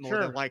Cavs. More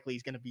Sure. than likely,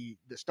 he's going to be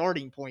the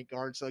starting point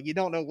guard. So you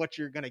don't know what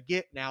you're going to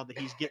get now that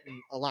he's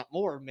getting a lot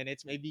more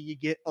minutes. Maybe you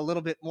get a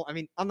little bit more. I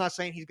mean, I'm not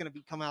saying he's going to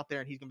come out there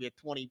and he's going to be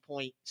a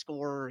 20-point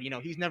scorer. You know,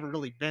 he's never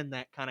really been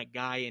that kind of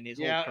guy in his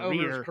Yeah, whole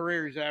career. over his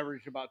career, he's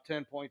averaged about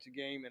 10 points a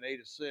game and 8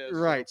 assists.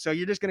 Right. So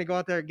you're just going to go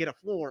out there and get a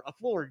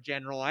floor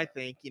general, I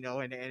think, you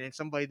know, and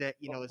somebody that,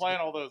 you know, is playing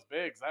all those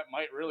bigs, that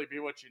might really be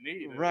what you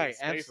need. Right,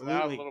 Space it out a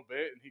absolutely. little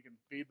bit, and he can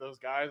feed those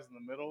guys in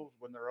the middle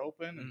when they're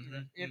open.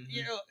 And And,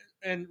 you know,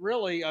 and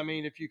really, I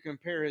mean, if you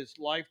compare his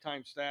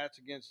lifetime stats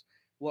against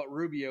what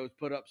Rubio's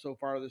put up so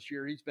far this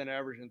year, he's been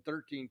averaging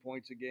 13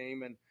 points a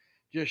game and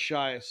just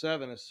shy of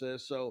 7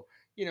 assists. So,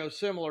 you know,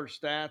 similar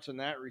stats in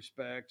that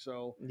respect.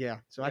 So, Yeah.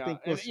 So yeah. I think,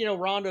 and, you know,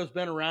 Rondo's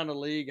been around the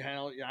league.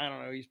 Hell, I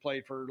don't know. He's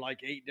played for like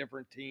 8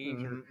 different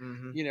teams, or,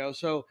 you know,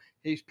 so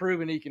he's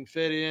proven he can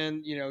fit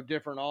in, you know,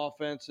 different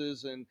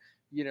offenses and,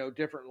 you know,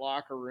 different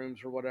locker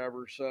rooms or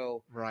whatever.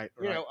 So, right.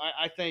 you know,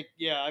 I think,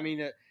 yeah, I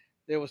mean,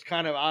 it was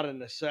kind of out of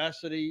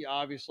necessity,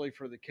 obviously,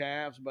 for the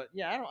Cavs, but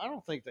yeah, I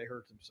don't think they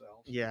hurt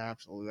themselves. Yeah,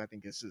 absolutely. I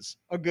think this is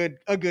a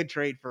good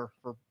trade for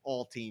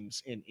all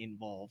teams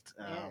involved.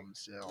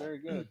 So Very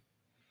good.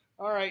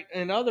 All right,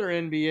 and other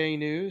NBA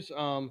news,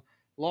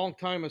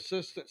 longtime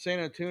assistant San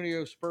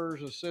Antonio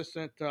Spurs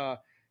assistant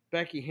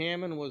Becky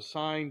Hammon was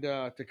signed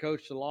to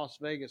coach the Las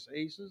Vegas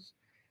Aces.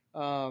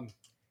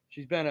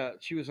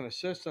 She was an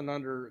assistant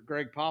under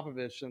Greg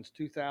Popovich since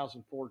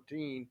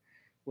 2014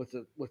 with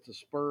the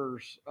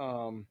Spurs.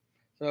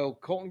 So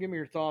Colton, give me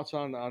your thoughts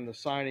on the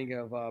signing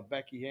of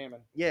Becky Hammon.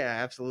 yeah,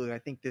 absolutely. I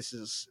think this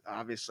is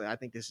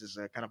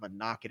a kind of a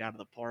knock it out of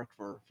the park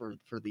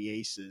for the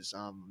Aces.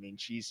 I mean,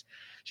 she's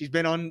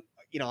been on,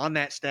 you know, on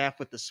that staff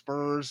with the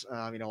Spurs,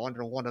 you know,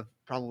 under one of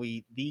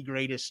probably the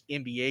greatest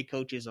NBA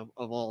coaches of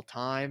all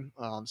time.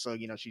 So,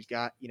 you know, she's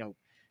got, you know,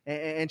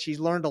 and she's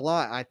learned a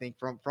lot, I think,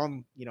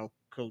 from you know,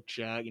 Coach,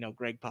 you know,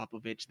 Greg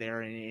Popovich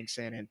there in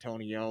San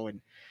Antonio, and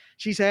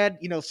she's had,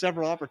 you know,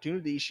 several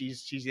opportunities.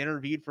 She's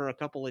interviewed for a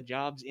couple of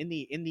jobs in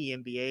the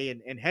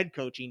NBA and head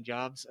coaching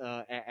jobs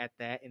at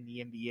that in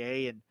the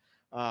NBA,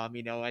 and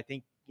you know, I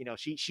think, you know,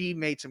 she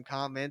made some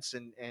comments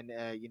and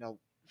you know,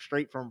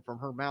 straight from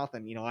her mouth,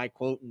 and you know, I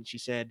quote, and she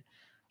said,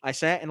 "I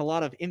sat in a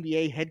lot of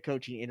NBA head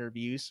coaching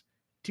interviews.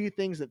 2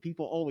 things that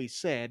people always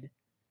said: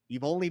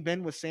 you've only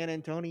been with San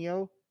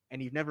Antonio,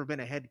 and you've never been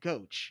a head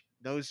coach."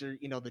 Those are,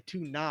 you know, the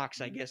 2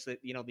 knocks, I guess, that,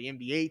 you know, the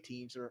NBA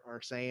teams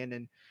are saying.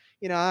 And,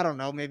 you know, I don't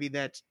know, maybe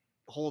that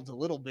holds a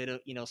little bit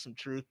of, you know, some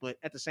truth, but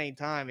at the same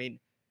time, I mean,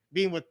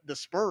 being with the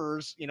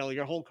Spurs, you know,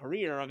 your whole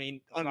career, I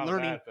mean,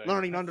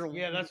 learning under,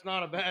 Yeah, that's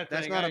not a bad thing.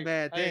 that's not a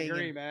bad thing. I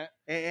agree, Matt.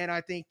 And I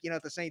think, you know,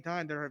 at the same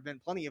time, there have been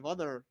plenty of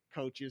other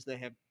coaches that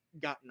have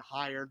gotten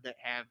hired that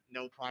have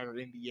no prior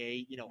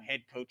NBA, you know,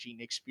 head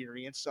coaching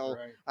experience. So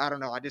Right. I don't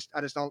know. I just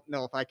don't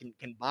know if I can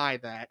buy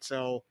that.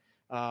 So,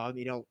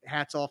 you know,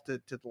 hats off to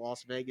the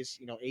Las Vegas,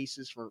 you know,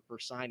 Aces for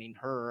signing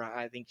her.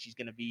 I think she's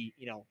going to be,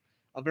 you know,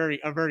 a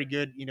very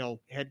good, you know,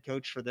 head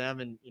coach for them,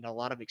 and, you know, a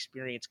lot of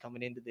experience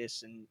coming into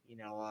this, and, you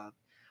know,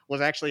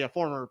 was actually a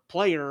former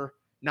player,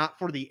 not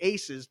for the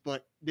Aces,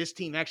 but this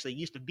team actually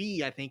used to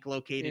be, I think,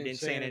 located in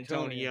San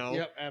Antonio.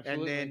 Yep, absolutely.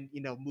 And then,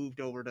 you know,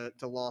 moved over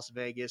to Las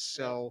Vegas.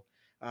 So,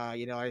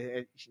 you know,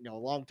 you know, a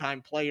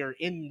longtime player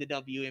in the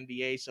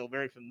WNBA, so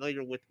very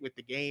familiar with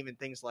the game and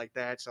things like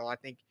that. So I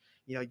think,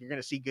 you know, you're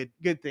going to see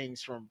good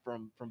things from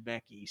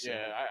Becky. So.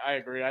 Yeah, I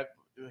agree. Like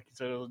you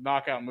said, it was a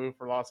knockout move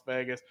for Las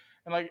Vegas,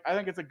 and like I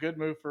think it's a good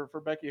move for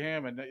Becky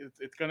Hammon.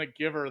 It's going to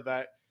give her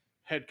that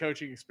head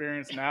coaching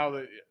experience now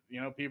that,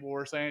 you know, people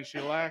were saying she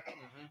lacked.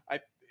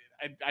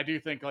 I do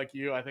think, like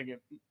you, I think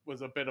it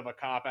was a bit of a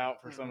cop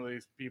out for some of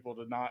these people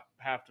to not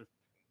have to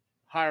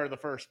hire the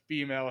first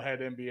female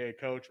head NBA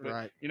coach.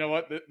 But you know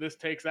what? This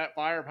takes that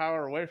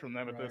firepower away from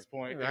them at this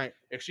point. Right.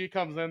 If she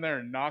comes in there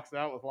and knocks it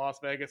out with Las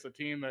Vegas, a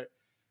team that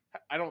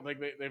I don't think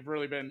they've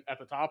really been at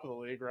the top of the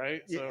league,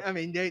 right? Yeah, So I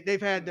mean,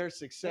 they've had their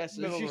successes.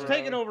 Middle of She's the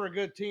taken road. over a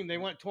good team. They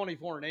went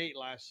 24-8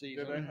 last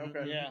season. Did they?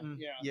 Okay. Yeah, Mhm.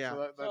 yeah. Yeah.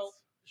 So So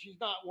that's she's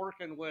not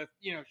working with,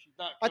 she's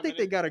not. I think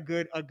they committed-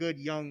 got a good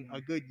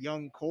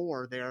young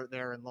core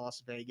there in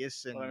Las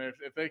Vegas, and But I mean,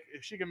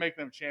 if she can make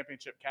them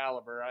championship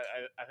caliber,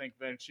 I think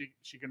then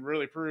she can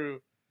really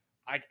prove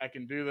I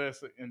can do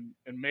this and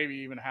maybe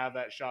even have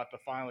that shot to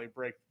finally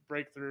break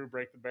through,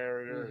 break the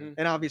barrier. Mhm.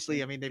 and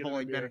obviously, I mean, Get an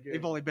NBA gig.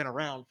 they've only been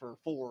around for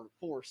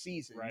four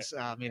seasons.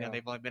 Right. You know, Yeah.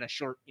 they've only been a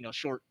short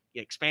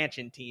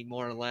expansion team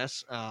more or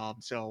less.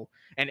 So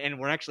and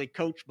we're actually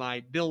coached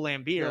by Bill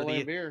Lambier, Bill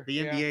Lambier, the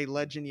NBA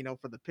legend,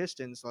 for the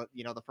Pistons.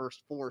 The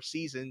first 4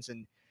 seasons,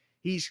 and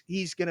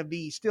he's going to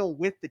be still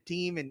with the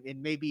team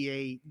and maybe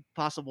a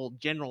possible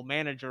general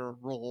manager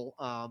role,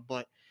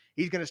 but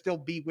he's going to still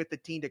be with the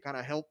team to kind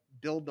of help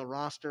build the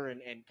roster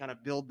and kind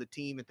of build the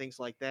team and things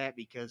like that,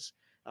 because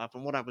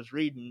from what I was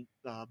reading,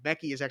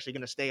 Becky is actually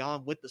going to stay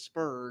on with the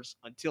Spurs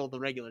until the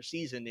regular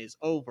season is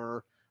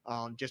over,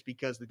 just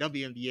because the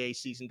WNBA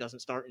season doesn't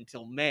start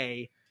until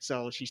May.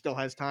 So she still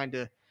has time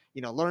to,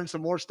 learn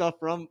some more stuff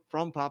from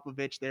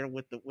Popovich there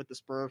with the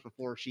Spurs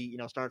before she,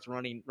 starts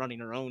running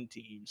her own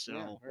team.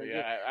 So But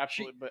yeah,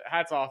 absolutely. But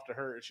hats off to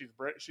her.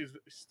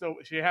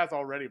 She has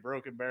already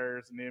broken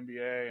barriers in the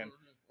NBA, and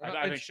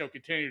I think she'll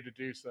continue to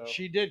do so.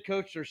 She did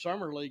coach their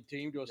summer league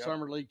team to a Yep.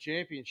 summer league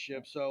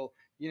championship. So,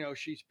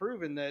 she's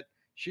proven that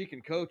she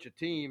can coach a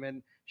team,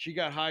 and she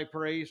got high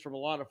praise from a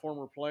lot of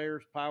former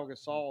players. Pau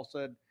Gasol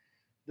said,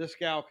 this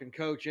gal can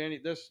coach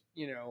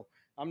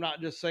I'm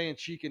not just saying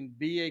she can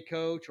be a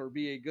coach or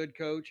be a good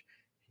coach.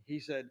 He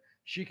said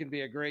she can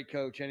be a great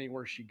coach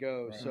anywhere she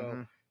goes.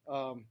 Right.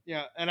 So,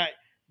 and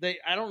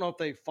I don't know if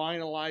they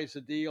finalized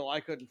the deal. I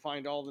couldn't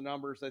find all the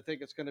numbers. I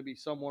think it's going to be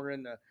somewhere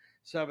in the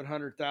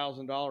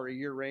 $700,000 a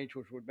year range,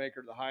 which would make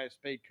her the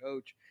highest paid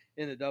coach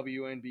in the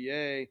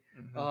WNBA.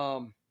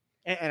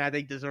 And I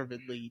think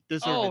deservedly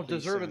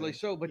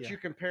So. But you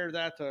compare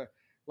that to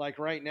like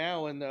right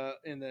now in the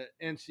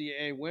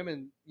NCAA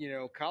women,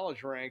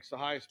 college ranks, the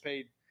highest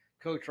paid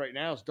coach right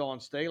now is Dawn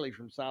Staley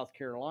from South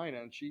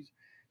Carolina, and she's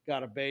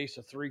got a base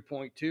of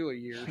 3.2 a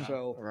year.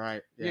 So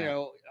right,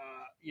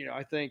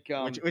 I think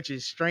which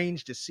is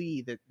strange to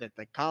see that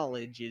the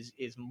college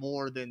is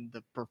more than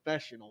the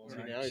professionals.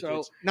 Right. So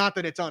it's not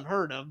that it's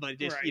unheard of, but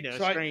just right.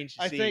 so strange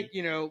to see. I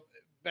think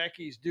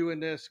Becky's doing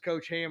this.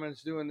 Coach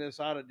Hammond's doing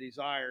this out of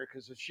desire,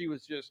 because if she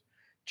was just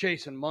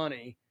chasing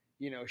money,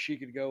 she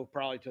could go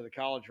probably to the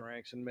college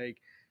ranks and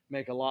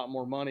make a lot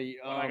more money.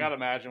 I got to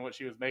imagine what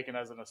she was making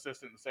as an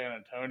assistant in San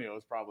Antonio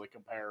is probably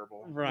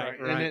comparable. Right.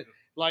 And it,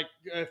 like,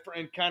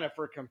 and kind of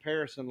for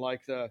comparison,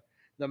 like the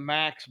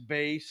max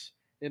base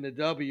in the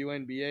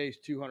WNBA is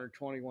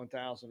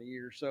 $221,000 a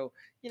year. So,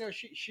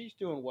 she's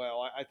doing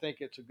well. I think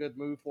it's a good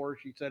move for her.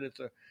 She said it's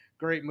a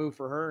great move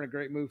for her and a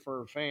great move for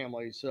her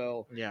family.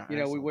 So,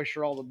 we wish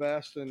her all the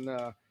best, and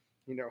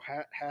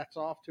hats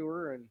off to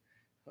her. And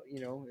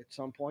at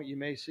some point you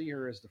may see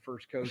her as the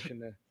first coach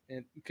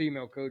and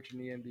female coach in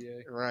the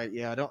NBA. Right.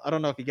 Yeah. I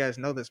don't know if you guys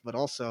know this, but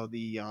also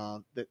the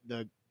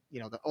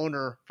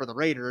owner for the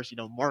Raiders,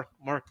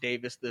 Mark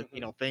Davis, the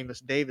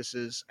famous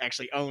Davises,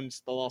 actually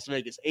owns the Las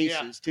Vegas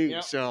Aces too.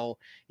 Yep. So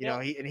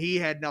he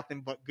had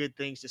nothing but good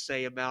things to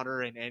say about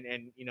her,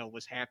 and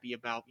was happy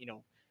about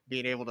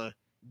being able to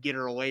get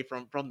her away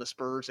from the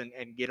Spurs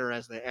and get her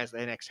as the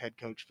next head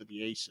coach for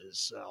the Aces.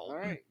 So all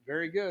right,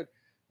 very good.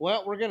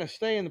 Well, we're going to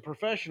stay in the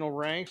professional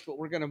ranks, but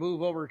we're going to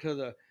move over to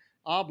the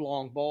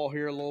oblong ball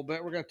here a little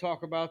bit. We're going to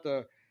talk about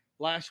the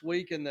last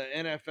week in the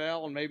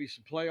NFL and maybe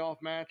some playoff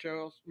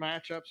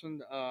matchups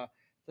and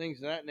things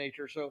of that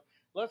nature. So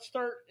let's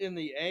start in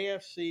the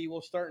AFC.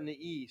 We'll start in the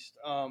East.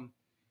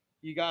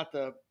 You got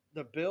the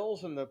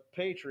Bills and the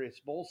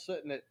Patriots both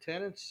sitting at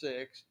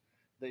 10-6.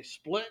 They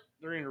split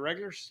during the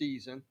regular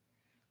season.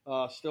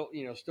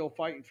 Still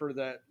fighting for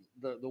that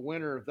the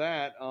winner of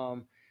that.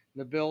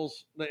 The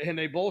Bills, and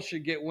they both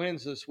should get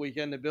wins this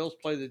weekend. The Bills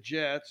play the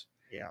Jets,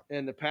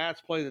 and the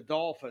Pats play the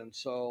Dolphins.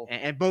 So,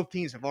 and both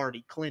teams have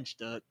already clinched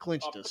a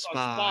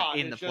spot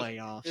in the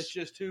playoffs. It's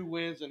just who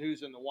wins and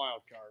who's in the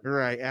wild card.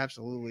 Right,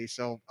 absolutely.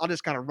 So I'll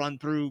just kind of run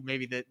through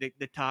maybe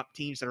the top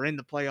teams that are in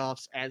the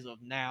playoffs as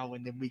of now,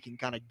 and then we can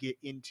kind of get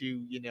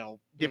into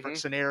different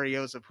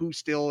scenarios of who's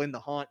still in the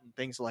hunt and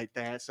things like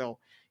that. So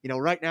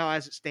right now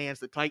as it stands,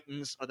 the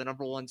Titans are the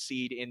number 1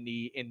 seed in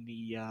the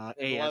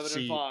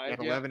AFC at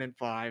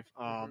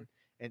 11-5.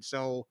 And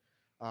so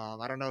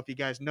I don't know if you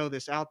guys know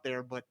this out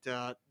there, but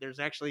there's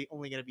actually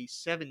only going to be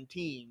 7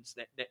 teams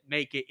that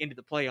make it into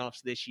the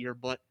playoffs this year.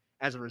 But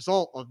as a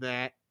result of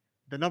that,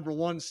 the number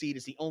 1 seed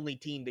is the only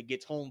team that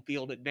gets home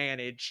field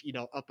advantage,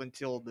 up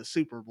until the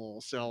Super Bowl.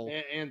 So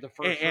and the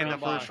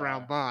first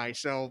round bye.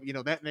 So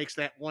that makes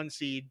that 1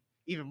 seed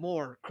even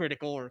more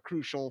critical or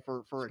crucial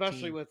for a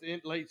especially team. with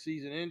late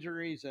season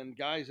injuries and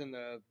guys in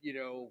the The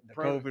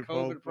COVID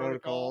protocol.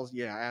 protocols.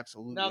 Yeah,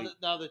 absolutely.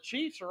 Now the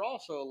Chiefs are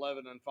also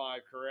 11-5,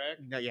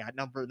 correct? No, yeah,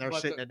 they're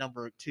But sitting at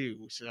number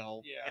 2.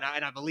 So, Yeah.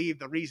 and I believe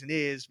the reason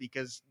is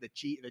because the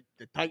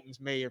Titans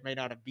may or may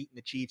not have beaten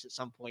the Chiefs at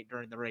some point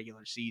during the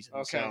regular season.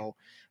 Okay. So,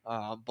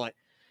 but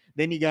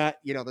then you got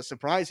the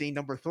surprising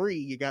number 3.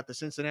 You got the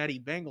Cincinnati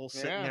Bengals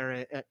sitting Yeah. there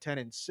at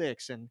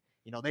 10-6, and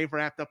they've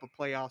wrapped up a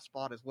playoff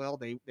spot as well.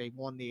 They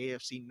won the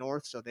AFC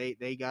North, so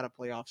they got a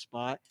playoff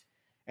spot.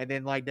 And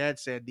then, like Dad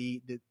said,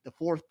 the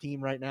 4th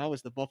team right now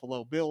is the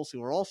Buffalo Bills,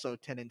 who are also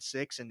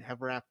 10-6 and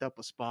have wrapped up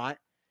a spot.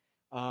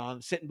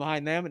 Sitting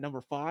behind them at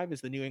number 5 is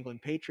the New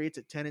England Patriots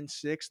at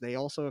 10-6. They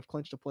also have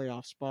clinched a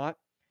playoff spot.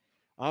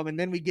 And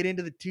then we get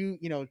into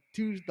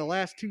the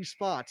last 2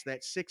 spots,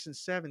 that 6 and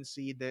 7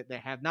 seed that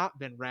have not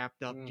been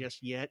wrapped up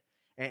just yet.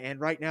 And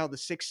right now, the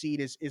 6th seed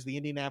is the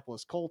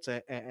Indianapolis Colts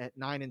at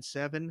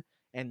 9-7,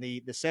 and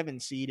the 7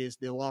 seed is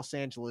the Los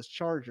Angeles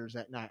Chargers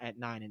at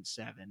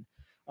 9-7.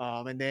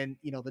 And then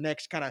the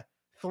next kind of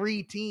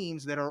 3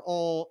 teams that are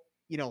all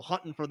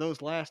hunting for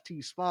those last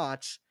 2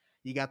 spots.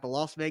 You got the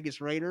Las Vegas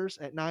Raiders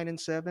at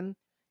 9-7.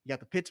 You got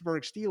the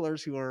Pittsburgh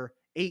Steelers, who are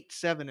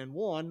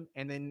 8-7-1,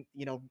 and then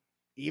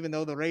even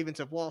though the Ravens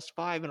have lost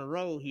 5 in a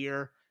row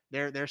here,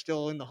 they're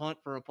still in the hunt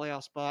for a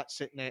playoff spot,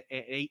 sitting at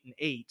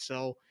 8-8.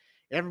 So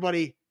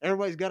everybody's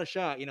got a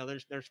shot.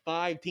 There's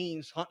 5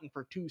 teams hunting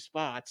for 2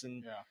 spots,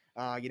 and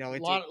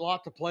it's a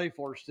lot to play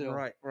for still.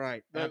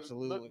 Right,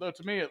 absolutely. Though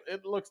to me,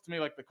 it looks to me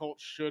like the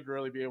Colts should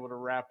really be able to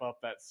wrap up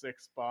that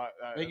 6th spot.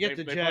 They get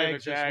the play the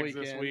Jags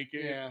this week.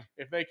 Yeah.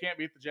 If they can't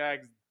beat the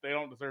Jags, they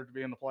don't deserve to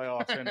be in the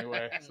playoffs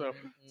anyway. So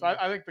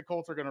I think the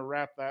Colts are going to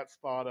wrap that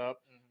spot up.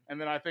 And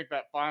then I think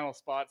that final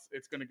spot,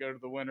 it's going to go to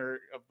the winner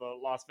of the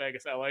Las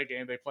Vegas LA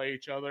game. They play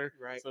each other,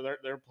 right? So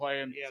they're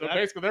playing. Yeah, so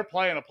basically, they're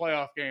playing a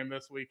playoff game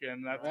this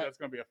weekend. That's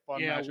going to be a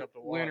fun matchup to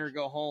watch. Win or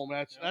go home.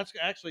 That's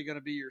actually going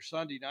to be your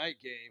Sunday night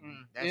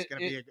game. That's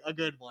going to be a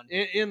good one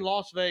in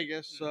Las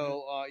Vegas.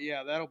 So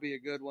that'll be a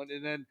good one.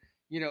 And then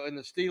and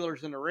the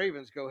Steelers and the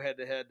Ravens go head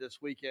to head this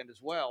weekend as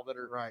well. That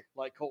are right,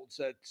 like Colton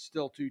said,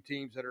 still 2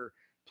 teams that are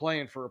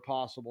playing for a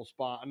possible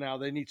spot. Now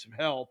they need some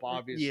help,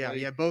 obviously.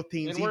 Yeah, both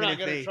teams. And we're not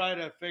going to try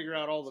to figure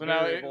out all the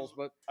variables.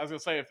 But I was going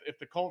to say, if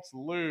the Colts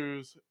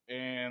lose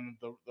and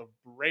the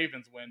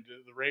Ravens win, do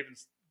the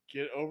Ravens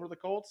get over the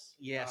Colts?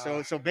 Yeah.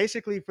 So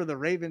basically, for the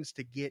Ravens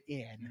to get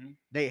in,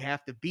 they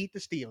have to beat the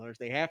Steelers.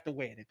 They have to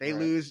win. If they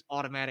lose,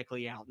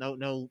 automatically out.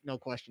 No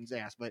questions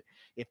asked. But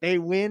if they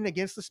win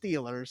against the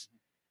Steelers,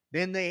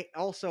 then they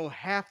also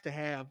have to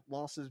have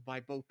losses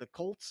by both the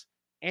Colts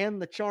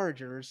and the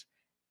Chargers.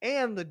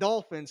 And the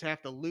Dolphins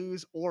have to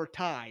lose or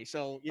tie.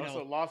 So,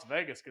 so Las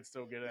Vegas could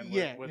still get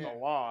in with a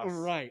loss.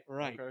 Right.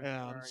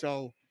 Okay.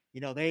 So,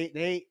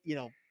 they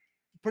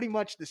pretty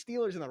much the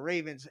Steelers and the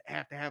Ravens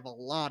have to have a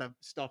lot of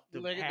stuff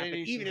to happen.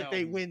 Even if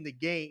they win the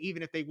game,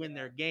 even if they win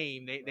their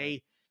game,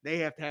 they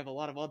have to have a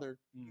lot of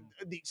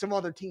some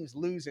other teams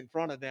lose in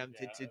front of them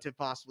to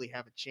possibly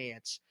have a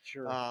chance.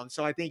 Sure.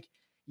 So I think,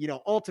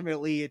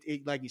 ultimately,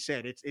 it like you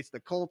said, it's the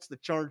Colts, the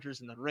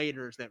Chargers, and the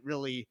Raiders that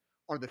really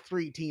are the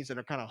 3 teams that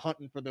are kind of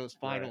hunting for those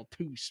final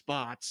 2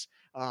 spots.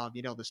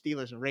 The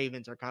Steelers and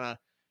Ravens are kind of,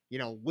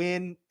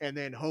 win and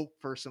then hope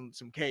for some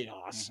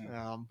chaos.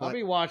 I'll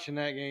be watching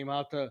that game. I'll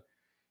have to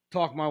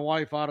talk my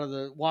wife out of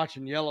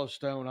watching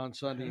Yellowstone on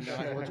Sunday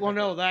night. Well,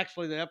 no,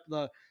 actually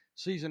the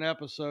season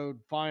episode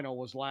final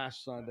was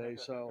last Sunday.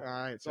 So, all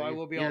right, so I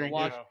will be able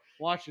to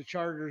watch the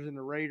Chargers and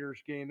the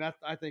Raiders game.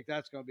 I think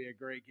that's going to be a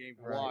great game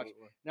to watch.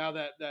 Now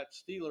that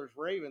Steelers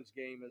Ravens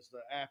game is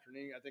the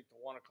afternoon. I think the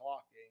 1:00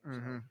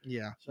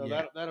 game. So,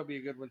 So that'll be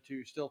a good one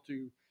too. Still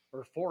 2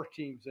 or 4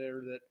 teams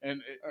there that.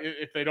 And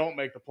if they don't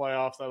make the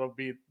playoffs, that'll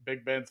be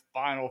Big Ben's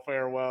final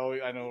farewell.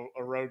 I know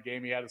a road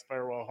game. He had his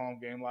farewell home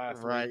game last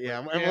week. Right.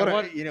 Yeah.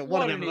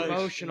 What an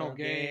emotional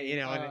game.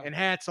 And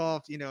hats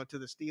off, to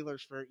the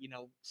Steelers for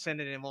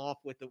sending him off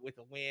with a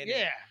win.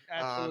 Yeah,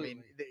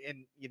 absolutely.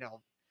 And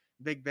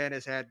Big Ben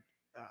has had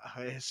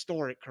a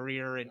historic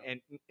career,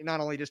 and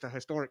not only just a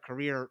historic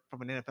career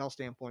from an NFL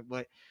standpoint,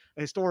 but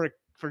a historic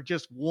for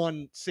just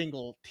one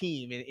single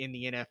team in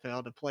the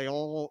NFL, to play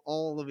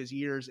all of his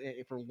years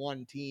for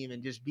one team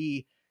and just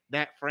be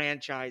that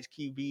franchise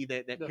QB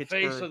that the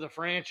Pittsburgh, face of the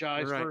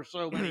franchise for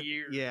so many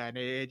years. Yeah, and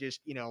it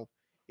just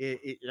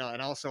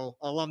and also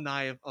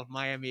alumni of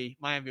Miami,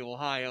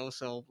 Ohio.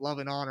 So love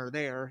and honor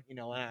there,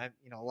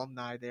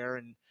 alumni there,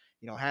 and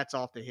hats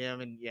off to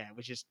him. And yeah, it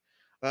was just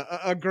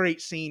a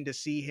great scene to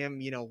see him,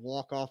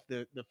 walk off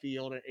the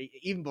field,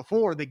 even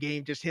before the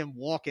game, just him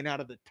walking out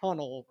of the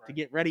tunnel to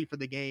get ready for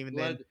the game, and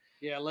led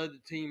the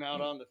team out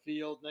on the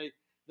field.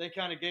 They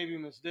kind of gave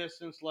him his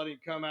distance, let him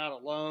come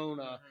out alone,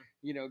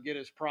 get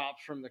his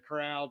props from the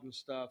crowd and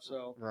stuff.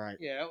 So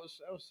yeah, it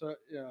was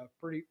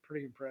pretty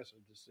impressive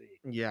to see.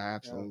 Yeah,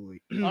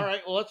 absolutely. All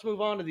right, well, let's move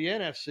on to the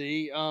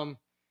NFC.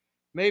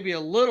 Maybe a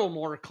little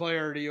more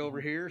clarity over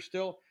here.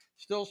 Still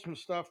some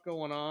stuff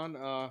going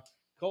on.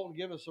 Colton,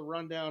 give us a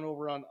rundown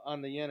over on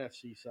the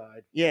NFC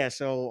side. Yeah,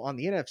 so on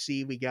the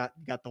NFC, we got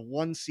the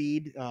 1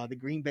 seed, the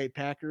Green Bay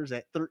Packers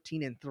at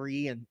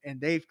 13-3,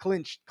 and they've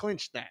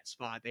clinched that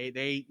spot.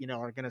 They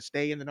are going to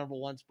stay in the number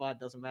 1 spot.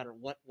 Doesn't matter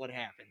what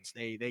happens.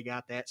 They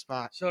got that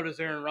spot. So does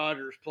Aaron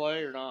Rodgers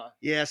play or not?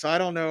 Yeah, so I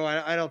don't know.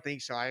 I don't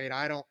think so. I mean,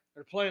 I don't.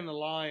 They're playing the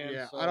Lions.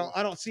 Yeah, so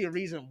I don't see a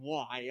reason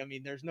why. I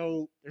mean, there's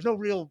no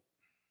real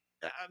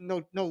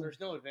there's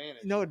no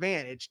advantage. no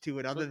advantage to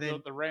it So other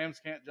than the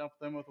Rams can't jump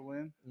them with a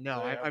win.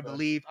 no. They I have the-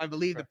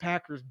 believe the Okay.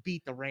 Packers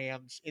beat the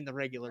Rams in the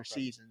regular Okay.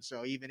 season.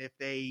 So even if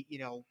they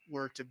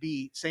were to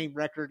be same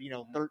record,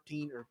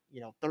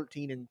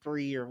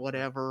 13-3 or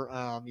whatever,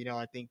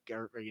 I think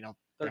or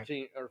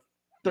 13 or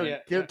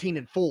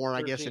 13-4,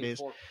 I guess it is.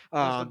 13-4. 'Cause the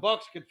Um,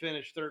 Bucks could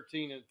finish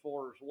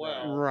 13-4 as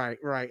well. Right,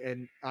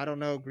 and I don't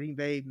know. Green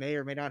Bay may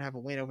or may not have a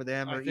win over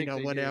them, I or think they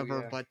do,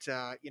 whatever. yeah. But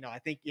I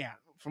think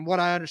from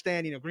what I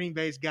understand, Green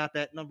Bay's got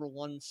that number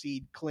 1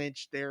 seed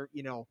clinched. They're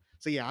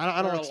so yeah,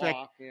 I They're don't a expect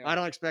lock, yeah. I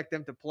don't expect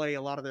them to play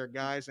a lot of their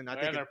guys, and I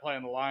think they're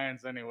playing the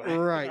Lions anyway. right,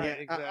 Right, yeah,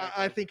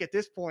 exactly. I think at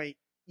this point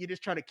you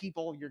just try to keep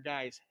all your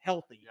guys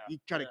healthy. Yeah. You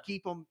try Yeah. to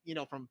keep them,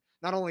 from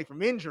not only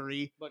from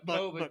injury But but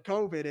COVID.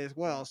 COVID as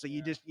well. So you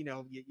Yeah. just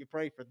you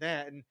pray for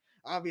that, and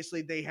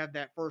obviously they have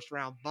that first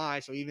round bye.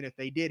 So even if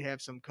they did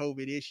have some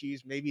COVID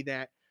issues, maybe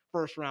that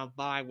first round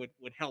bye would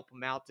help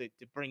them out to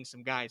bring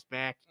some guys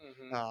back.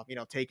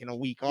 Mhm. Taking a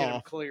week Get 'em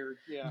off. cleared.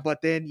 Yeah.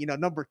 But then,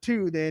 number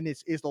 2 then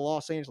is the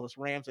Los Angeles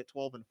Rams at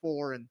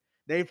 12-4, and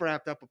they've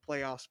wrapped up a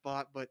playoff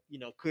spot, but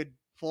could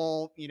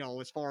fall,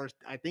 as far as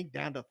I think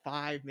down to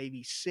 5,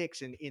 maybe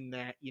 6 in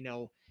that,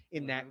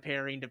 in that Mhm.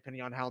 pairing,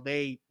 depending on how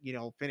they,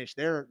 finish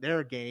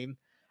their game.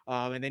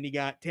 And then you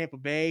got Tampa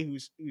Bay,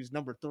 who's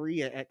number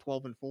 3 at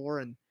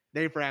 12-4, and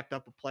they've wrapped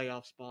up a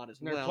playoff spot as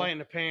And they're well. playing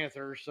the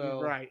Panthers,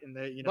 so Right, and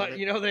they, but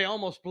they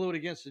almost blew it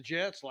against the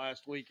Jets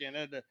last weekend.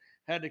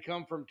 Had to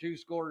come from 2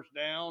 scores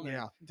down. and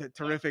yeah,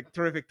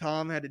 terrific.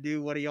 Tom had to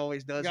do what he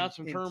always does. got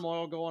some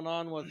turmoil going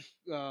on with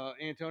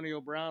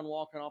Antonio Brown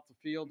walking off the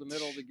field the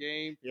middle of the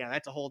game. Yeah,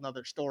 that's a whole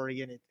nother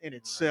story in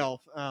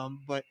itself.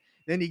 But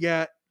then you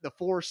got the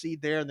 4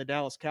 seed there in the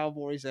Dallas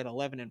Cowboys at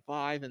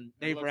 11-5, and It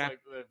they've looks wrapped. like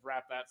they've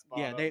wrapped that spot.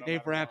 Yeah, up they've no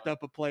matter wrapped what.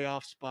 up a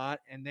playoff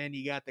spot, and then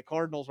you got the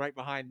Cardinals right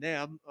behind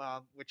them,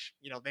 which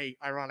they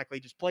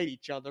ironically just played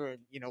each other,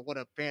 and what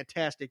a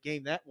fantastic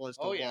game that was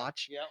to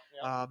watch.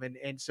 Yeah.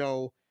 And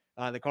so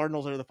the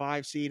Cardinals are the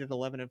 5 seed at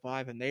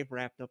 11-5, and they've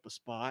wrapped up a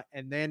spot,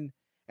 and then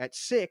at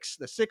 6,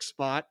 the 6th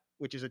spot,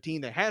 which is a team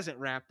that hasn't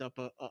wrapped up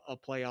a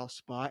playoff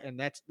spot, and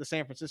that's the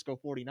San Francisco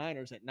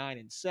 49ers at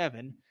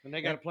 9-7. And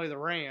they got to play the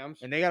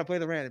Rams. And they got to play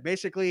the Rams.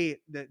 Basically,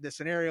 the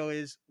scenario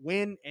is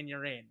win and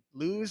you're in,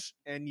 lose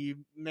and you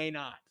may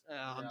not.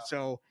 Yeah.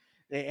 So,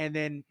 and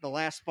then the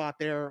last spot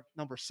there,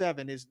 number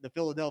 7, is the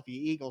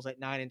Philadelphia Eagles at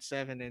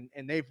 9-7,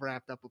 and they've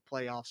wrapped up a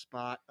playoff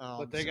spot.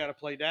 But they got to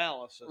play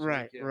Dallas this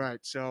weekend. Right.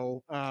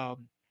 So,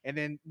 and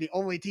then the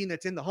only team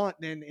that's in the hunt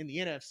then in the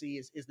NFC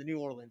is the New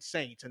Orleans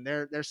Saints, and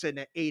they're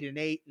sitting at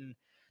 8-8, and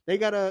they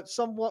got a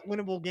somewhat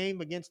winnable game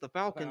against the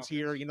Falcons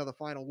here, the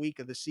final week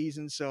of the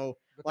season. So,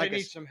 But like they I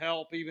need some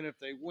help even if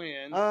they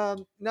win.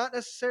 not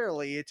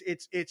necessarily.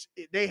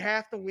 They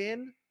have to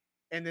win,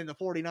 and then the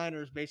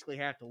 49ers basically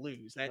have to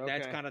lose. That's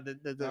Okay. kind of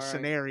the All right.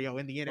 scenario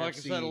in the NFC. Like I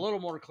said, a little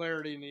more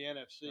clarity in the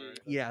NFC. Right.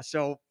 Yeah,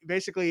 so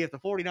basically if the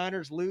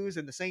 49ers lose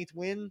and the Saints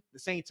win, the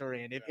Saints are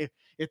in.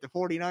 If the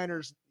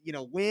 49ers,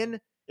 win,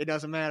 it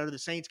doesn't matter. The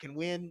Saints can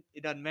win,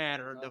 it doesn't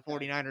matter. The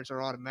Okay. 49ers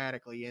are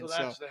automatically in. So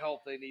that's the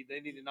help they need. They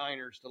need the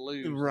Niners to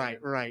lose.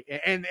 Right.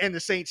 And the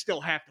Saints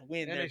still have to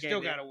win And their they game.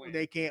 still gotta win.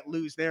 They can't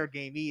lose their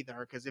game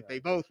either, because if they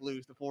both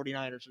lose, the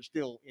 49ers are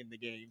still in the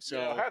game.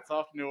 So hats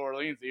off to New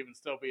Orleans even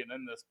still being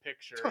in this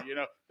picture.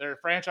 Their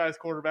franchise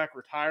quarterback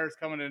retires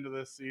coming into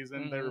this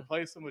season. They Mhm.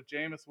 replace him with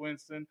Jameis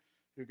Winston,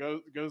 who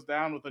goes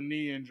down with a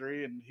knee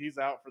injury and he's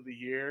out for the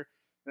year.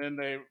 Then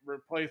they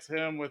replace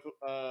him with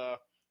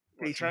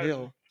Taysom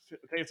Hill.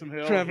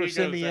 Trevor He goes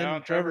Siemian.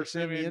 down. Trevor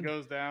Siemian Siemian.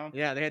 goes down.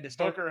 yeah, they had to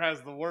start. Booker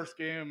has the worst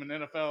game in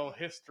NFL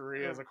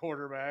history as a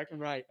quarterback,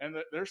 Right. and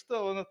they're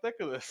still in the thick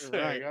of this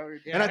thing. Right. I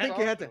mean, Yeah, And I hats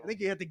think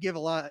you have to give a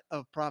lot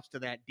of props to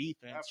that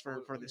defense for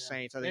Absolutely, the yeah.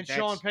 Saints. I think And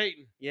Sean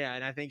Payton. Yeah,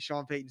 and I think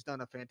Sean Payton's done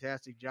a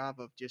fantastic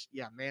job of just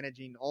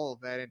managing all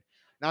of that, and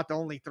not to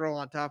only throw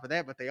on top of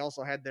that, but they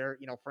also had their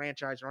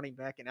franchise running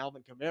back in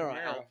Alvin Kamara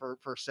out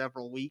for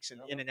several weeks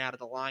and in and out of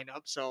the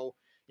lineup. So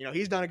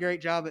he's done a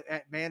great job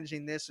at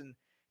managing this, and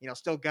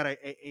still got a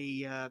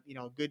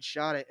good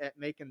shot at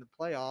making the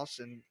playoffs.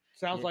 And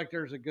Sounds Yeah. like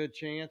there's a good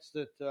chance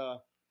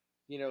that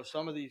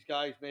some of these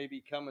guys may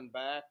be coming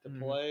back to Mhm.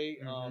 play.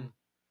 Mhm.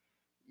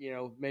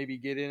 Maybe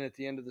get in at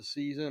the end of the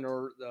season,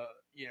 or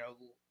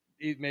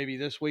maybe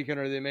this weekend,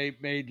 or they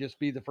may just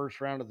be the first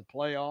round of the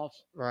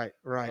playoffs. right.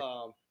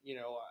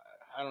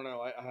 I don't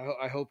know.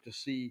 I hope to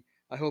see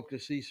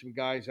some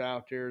guys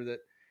out there that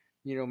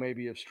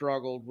maybe have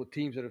struggled with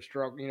teams that have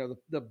struggled.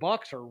 The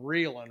Bucks are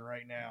reeling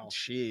right now.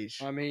 Sheesh.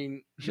 I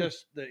mean,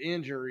 just the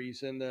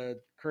injuries and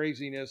the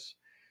craziness.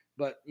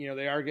 But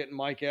they are getting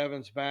Mike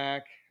Evans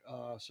back.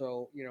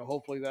 So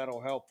hopefully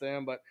that'll help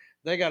them. But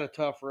they got a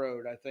tough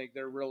road. I think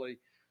they're really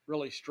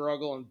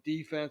struggling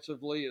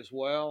defensively as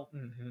well.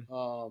 Mm-hmm.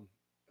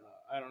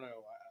 I don't know.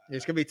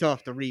 It's gonna be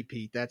tough to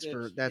repeat. That's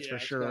for It's gonna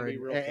sure. be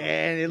real tough.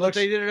 And it But looks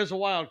they did it as a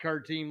wild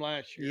card team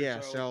last year. yeah.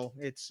 So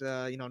it's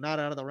not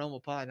out of the realm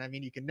of possibility. I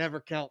mean, you can never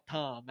count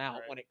Tom out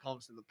Right. when it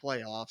comes to the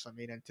playoffs. I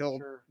mean, until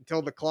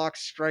Sure. the clock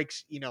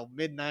strikes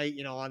midnight.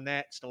 On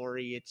that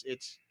story,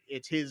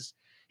 it's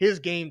his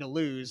game to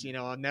lose.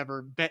 I'm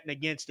never betting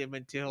against him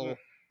until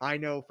I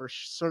know for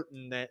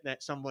certain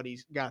that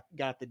somebody's got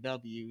the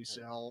W.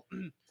 So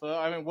So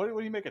I mean, what do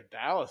you make of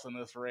Dallas in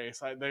this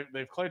race?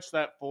 They've clinched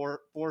that four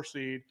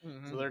seed,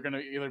 so they're going to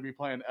either be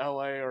playing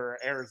LA or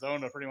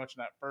Arizona pretty much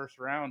in that first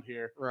round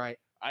here. right.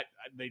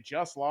 They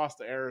just lost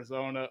to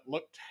Arizona.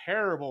 Looked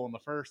terrible in the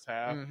first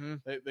half. Mm-hmm.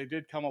 They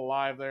did come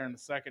alive there in the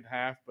second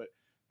half, but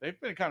they've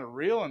been kind of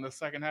real in the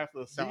second half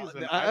of the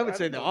season. I would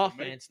say don't the know what to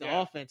make- offense. The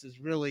yeah. offense is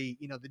really,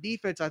 the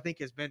defense I think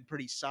has been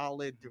pretty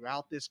solid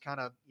throughout this kind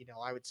of,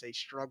 I would say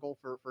struggle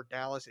for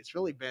Dallas. It's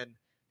really been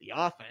the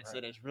offense Right.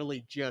 that has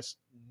really just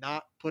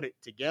not put it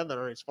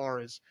together as far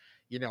as,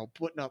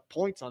 putting up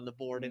points on the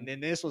board. And then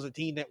this was a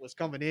team that was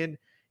coming in,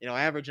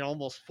 averaging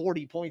almost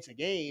 40 points a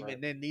game. Right.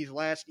 And then these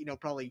last,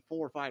 probably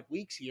 4 or 5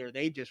 weeks here,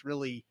 they just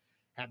really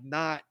have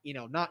not,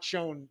 not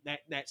shown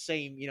that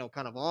same,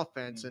 kind of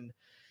offense. And,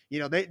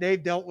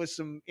 they've dealt with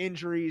some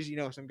injuries,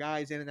 some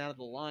guys in and out of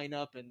the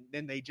lineup, and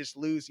then they just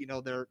lose,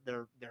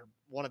 their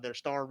one of their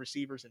star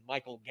receivers in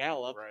Michael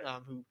Gallup, Right.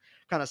 who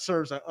kind of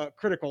serves a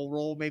critical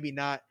role, maybe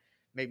not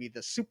maybe the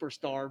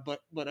superstar,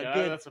 but a Yeah,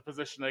 good that's a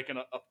position they can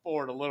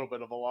afford a little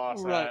bit of a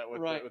loss Right, at with,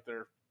 right. with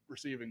their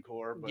receiving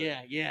core. But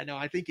yeah. No,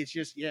 I think it's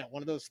just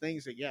one of those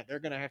things that they're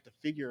gonna have to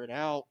figure it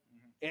out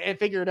and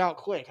figure it out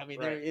quick. I mean,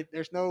 Right.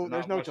 there's no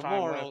Not much time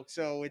tomorrow, left.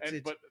 so it's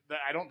but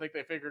I don't think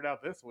they figured it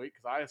out this week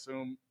because I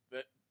assume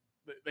that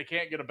they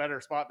can't get a better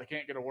spot, they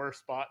can't get a worse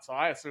spot. So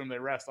I assume they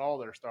rest all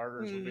their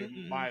starters. Would be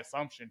Mhm. my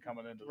assumption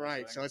coming into this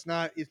right. thing. So it's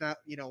not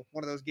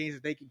one of those games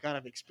that they can kind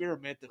of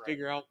experiment to Right.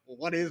 figure out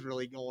what is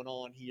really going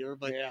on here.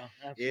 But yeah,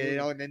 absolutely.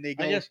 and then they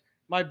go. I guess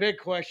my big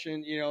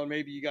question, and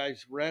maybe you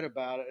guys read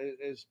about it,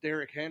 is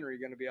Derrick Henry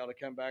going to be able to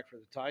come back for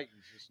the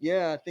Titans?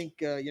 Yeah, I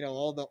think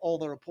all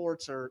the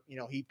reports are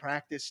he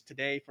practiced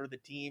today for the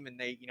team, and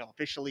they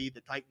officially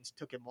the Titans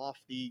took him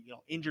off the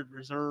injured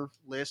reserve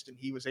list, and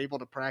he was able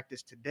to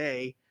practice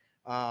today.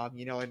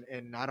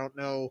 And I don't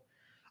know,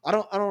 I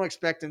don't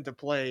expect him to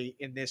play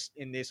in this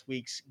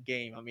week's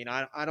game. I mean,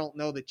 I don't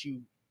know that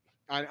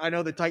I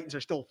know the Titans are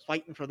still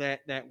fighting for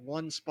that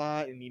one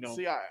spot, and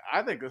See,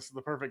 I think this is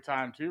the perfect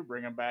time to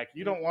bring him back.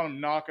 You don't want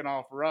him knocking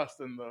off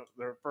Rust in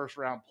their first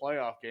round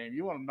playoff game.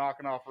 You want him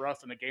knocking off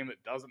Rust in a game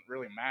that doesn't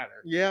really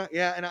matter. Yeah,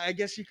 and I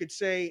guess you could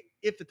say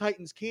if the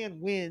Titans can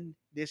win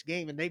this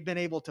game, and they've been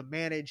able to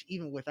manage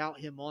even without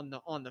him on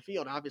the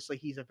field. Obviously,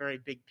 he's a very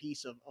big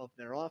piece of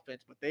their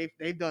offense, but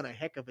they've done a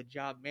heck of a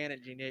job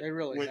managing it. They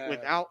really have.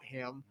 Without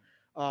him.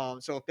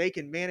 So if they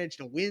can manage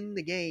to win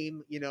the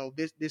game,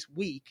 this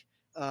week,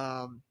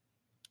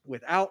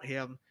 without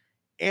him,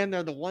 and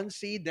they're the 1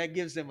 seed, that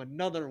gives them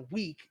another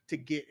week to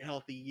get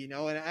healthy. And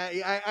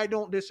I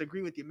don't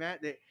disagree with you,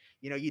 Matt, that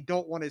you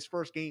don't want his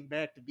first game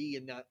back to be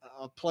in a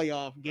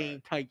playoff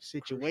game type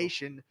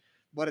situation.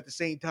 But at the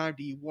same time,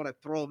 do you want to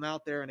throw him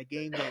out there in a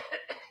game that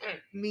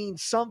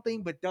means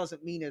something but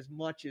doesn't mean as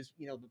much as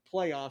the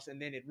playoffs,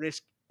 and then it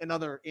risks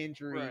another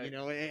injury? Right.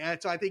 And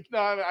so I think No,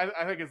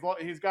 I think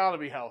he's got to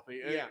be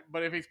healthy. Yeah.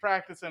 But if he's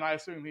practicing, I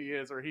assume he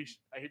is, or he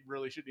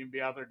really shouldn't even be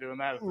out there doing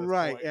that at this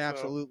right, point. So,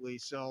 absolutely.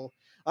 So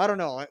I don't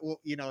know.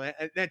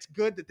 That's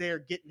good that they're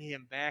getting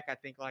him back. I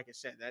think, like I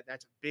said,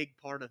 that's a big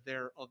part of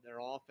their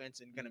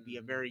offense and going to be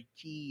a very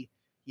key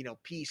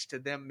piece to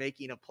them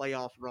making a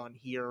playoff run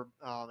here.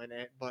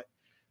 But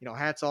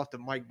hats off to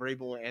Mike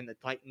Vrabel and the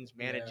Titans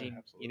managing.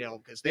 absolutely.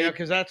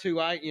 Because that's who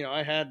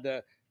I had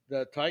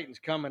the Titans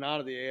coming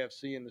out of the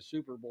AFC in the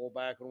Super Bowl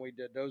back when we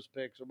did those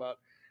picks about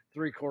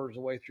 3/4 of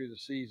the way through the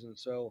season.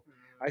 So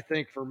I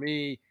think for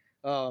me,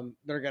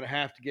 they're going to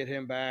have to get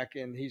him back,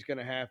 and he's going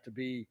to have to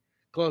be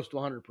close to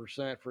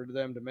 100% for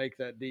them to make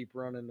that deep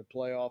run in the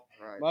playoff.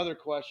 Right. My other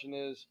question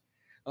is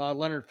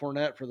Leonard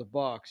Fournette for the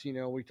Bucs.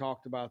 We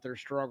talked about their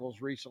struggles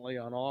recently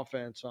on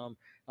offense.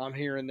 I'm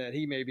hearing that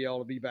he may be able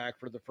to be back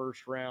for the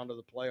first round of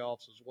the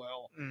playoffs as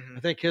well. Mhm. I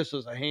think his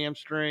is a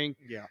hamstring.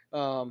 Yeah.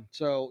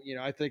 So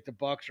I think the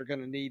Bucs are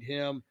going to need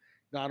him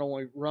not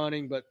only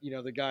running, but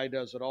the guy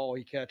does it all.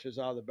 He catches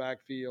out of the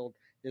backfield,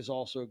 is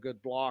also a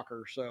good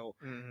blocker. So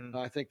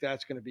I think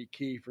that's going to be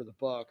key for the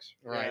Bucs.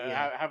 Right. Yeah,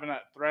 Yeah. having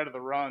that threat of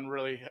the run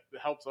really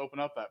helps open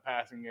up that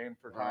passing game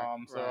for Right,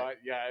 Tom. So right.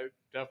 it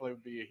definitly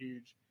would be a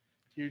huge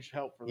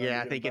help for them. Yeah, to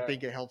I get think him I back.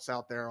 think it helps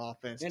out their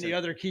offense. Any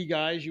other key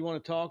guys you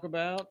want to talk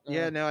about?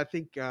 Yeah, no, I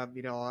think a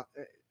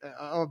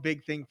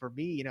big thing for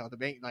me,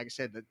 like I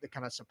said, the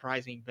kind of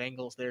surprising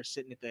Bengals there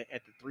sitting at the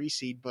 3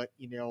 seed, but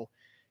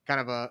kind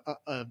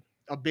of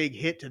a big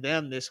hit to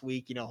them this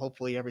week.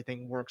 Hopefully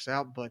everything works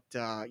out, but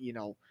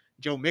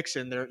Joe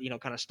Mixon, their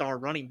kind of star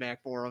running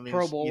back for them,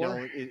 Pro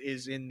Bowler.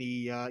 is in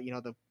the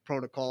the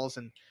protocols,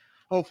 and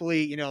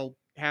hopefully,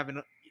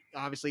 having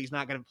obviously he's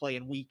not going to play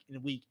in week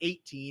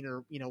 18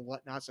 or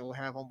whatnot, so we'll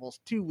have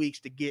almost 2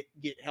 weeks to get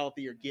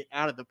healthy or get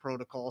out of the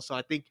protocol. So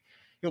I think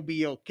he'll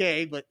be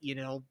okay, but you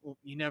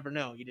never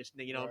know. You just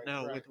don't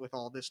know with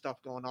all this stuff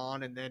going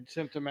on, and then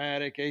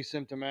symptomatic,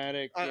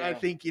 asymptomatic. I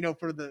think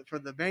for the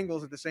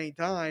Bengals at the same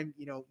time,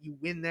 you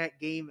win that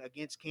game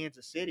against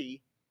Kansas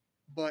City,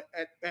 but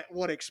at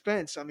what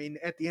expense? I mean,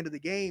 at the end of the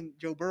game,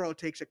 Joe Burrow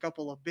takes a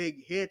couple of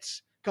big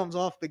hits, comes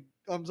off the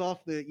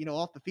off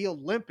the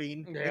field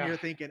limping, and you're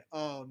thinking,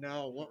 oh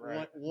no,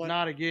 what?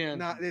 Not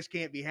again. This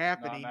can't be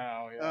happening.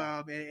 Not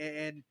now,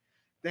 yeah.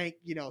 And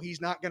he's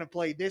not going to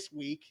play this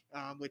week,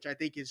 which I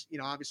think is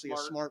obviously a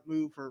smart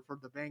move for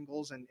the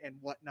Bengals and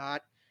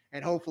whatnot.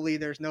 And hopefully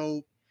there's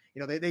no,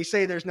 they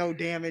say there's no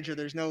damage or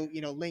there's no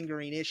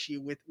lingering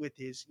issue with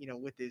his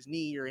with his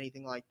knee or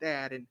anything like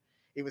that. And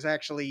it was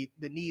actually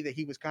the knee that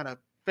he was kind of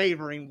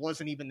favoring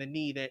wasn't even the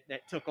knee that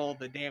took all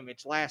the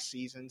damage last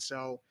season.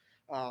 So,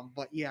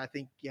 but yeah, I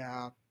think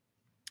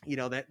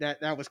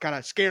that was kind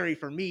of scary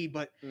for me,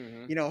 but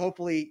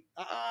hopefully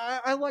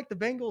I like the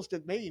Bengals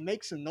to maybe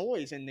make some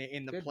noise in the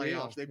Good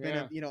playoffs. deal. They've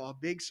been a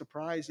big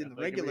surprise in the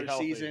regular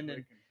season,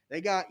 and can... they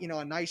got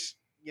a nice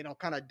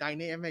kind of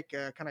dynamic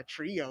kind of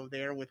trio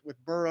there with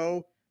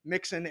Burrow,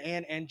 Mixon,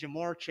 and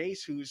Jamar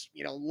Chase, who's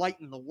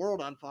lighting the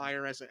world on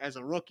fire as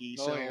a rookie.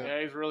 So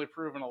yeah, he's really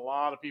proven a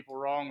lot of people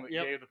wrong that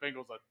gave the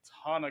Bengals a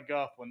ton of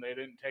guff when they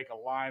didn't take a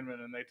lineman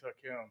and they took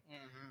him.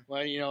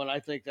 Well, and I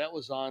think that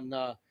was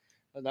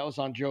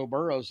on Joe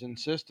Burrow's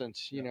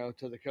insistence, to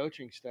the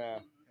coaching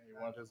staff.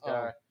 He wanted his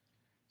guy.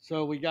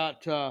 So we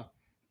got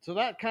so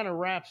that kind of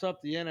wraps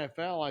up the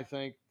NFL, I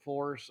think,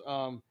 for us.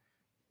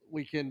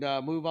 We can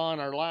move on.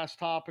 Our last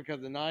topic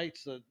of the night,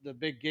 the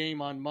big game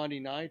on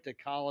Monday night, the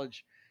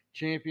college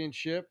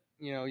championship.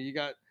 You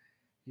got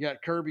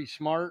Kirby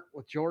Smart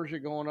with Georgia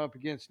going up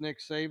against Nick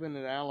Saban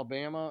at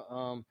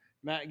Alabama.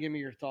 Matt, give me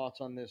your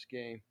thoughts on this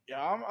game.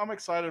 Yeah, I'm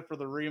excited for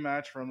the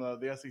rematch from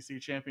the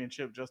SEC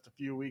championship just a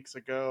few weeks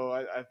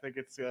ago. I think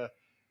it's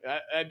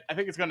I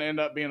think it's going to end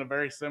up being a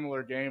very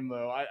similar game,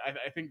 though.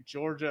 I think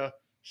Georgia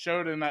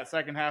showed in that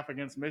second half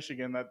against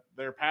Michigan that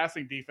their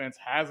passing defense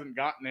hasn't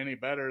gotten any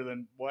better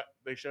than what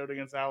they showed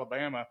against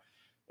Alabama.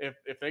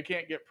 If they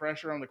can't get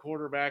pressure on the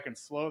quarterback and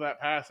slow that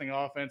passing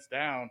offense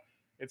down,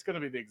 it's going to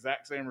be the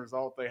exact same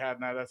result they had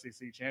in that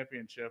SEC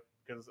championship.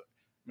 Because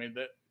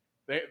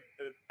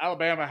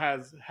Alabama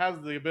has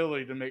the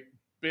ability to make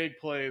big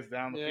plays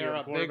down the field.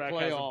 The quarterback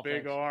has a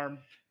big arm,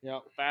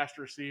 fast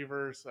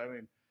receivers. I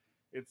mean,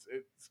 it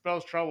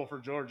spells trouble for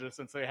Georgia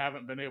since they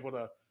haven't been able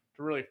to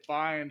really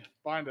find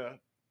a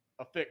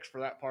fix for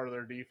that part of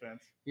their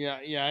defense. Yeah,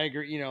 I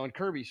agree. And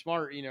Kirby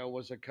Smart,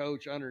 was a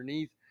coach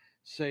underneath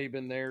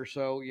Saban there,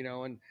 so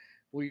and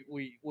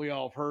we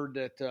all have heard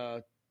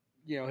that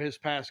his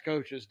past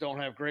coaches don't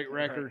have great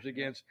records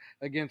against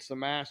the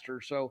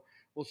Masters. So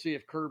we'll see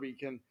if Kirby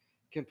can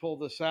pull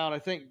this out. I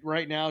think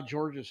right now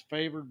Georgia's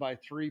favored by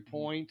 3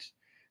 points,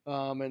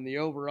 and the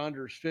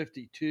over/under is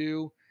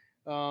 52.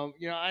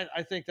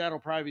 I think that'll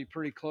probably be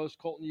pretty close.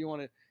 Colton, you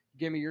want to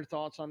give me your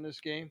thoughts on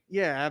this game?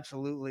 Yeah,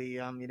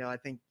 absolutely. I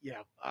think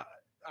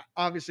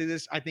obviously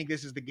I think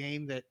this is the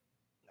game that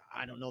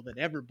I don't know that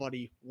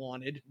everybody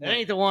wanted. It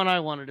ain't the one I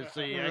wanted to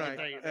see. Right. I can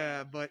tell you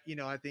that. But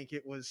I think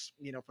it was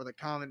for the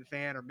common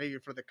fan or maybe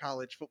for the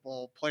college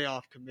football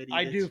playoff committee.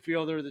 I do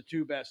feel they're the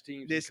two best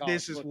teams.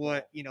 This is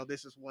what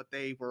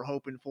they were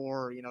hoping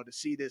for. To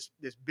see this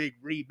big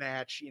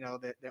rematch.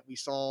 That we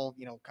saw.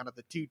 Kind of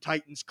the two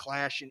Titans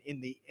clash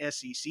in the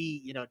SEC.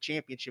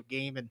 Championship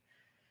game, and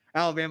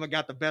Alabama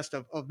got the best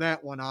of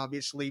that one,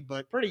 obviously,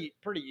 but pretty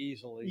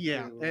easily.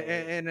 Yeah, too,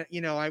 really.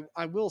 And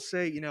I will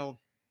say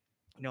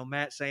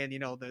Matt saying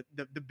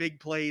the big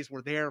plays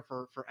were there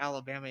for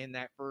Alabama in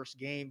that first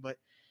game, but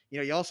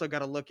you also got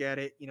to look at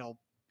it.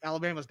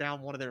 Alabama's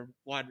down one of their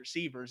wide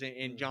receivers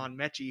in John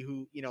Mechie,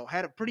 who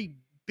had a pretty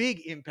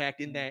big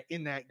impact in that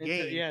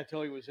game.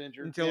 Until he was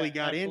injured. Until he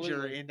got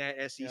injured in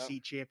that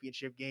SEC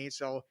championship game.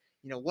 So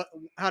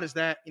how does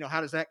that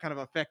kind of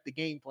affect the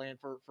game plan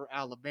for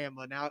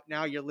Alabama?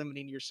 Now you're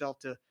limiting yourself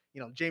to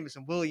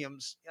Jameson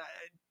Williams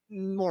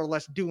more or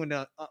less doing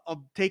a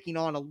taking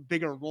on a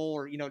bigger role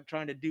or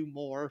trying to do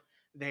more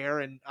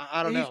there, and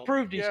I don't know. He's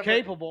proved he's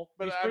capable.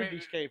 But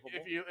he's capable.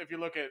 If you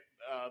look at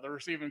the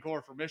receiving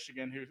core for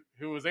Michigan,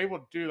 who was able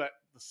to do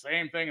the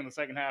same thing in the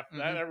second half,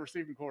 that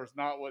receiving core is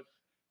not what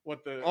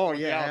the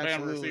Alabama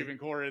absolutely. receiving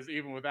core is,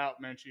 even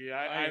without Mechie.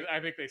 I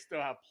think they still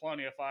have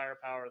plenty of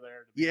firepower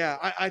there.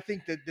 I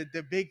think that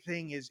the big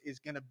thing is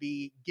going to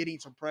be getting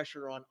some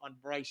pressure on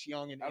Bryce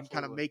Young and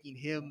kind of making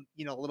him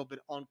a little bit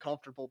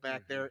uncomfortable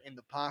back there in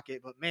the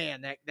pocket. But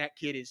man, that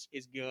kid is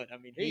good. I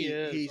mean,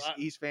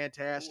 he's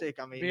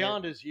fantastic. I mean,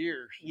 beyond his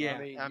years. Yeah,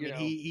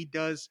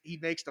 he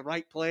makes the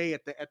right play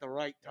at the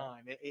right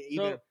time.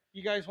 So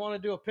you guys want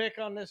to do a pick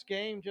on this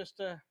game? Just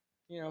to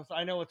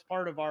I know it's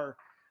part of our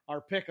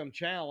pick'em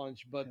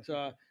challenge, but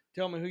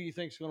tell me who you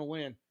think's going to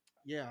win.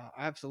 Yeah,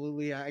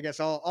 absolutely. I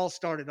guess I'll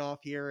start it off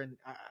here, and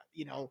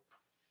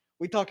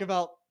we talk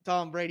about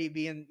Tom Brady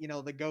being,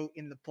 the GOAT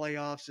in the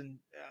playoffs. And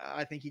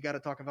I think you got to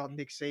talk about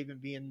Nick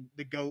Saban being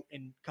the GOAT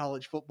in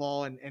college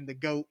football and the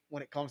GOAT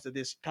when it comes to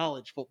this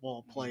college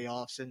football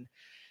playoffs. And,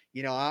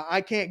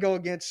 I can't go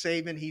against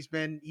Saban. He's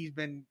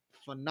been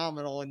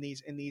phenomenal in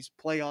these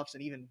playoffs,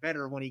 and even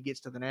better when he gets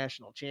to the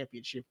national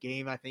championship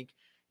game. I think,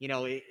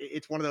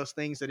 it's one of those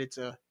things that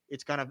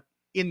it's kind of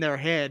in their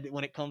head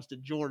when it comes to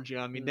Georgia.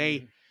 I mean,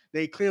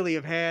 they clearly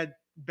have had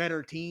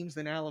better teams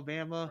than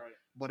Alabama, Right.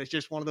 but it's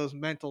just one of those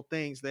mental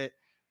things that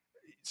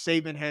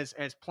Saban has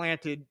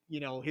planted,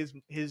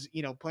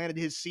 planted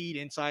his seed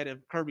inside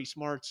of Kirby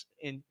Smart's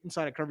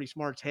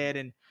head.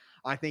 And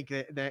I think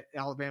that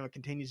Alabama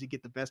continues to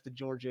get the best of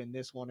Georgia in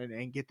this one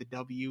and get the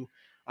W.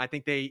 I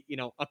think they,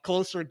 a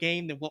closer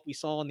game than what we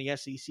saw in the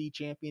SEC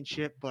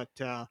championship, but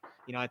I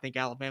think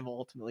Alabama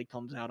ultimately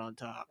comes out on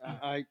top.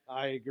 I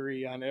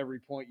agree on every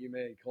point you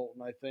made,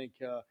 Colton. I think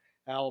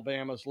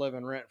Alabama's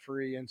living rent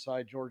free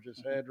inside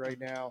Georgia's head right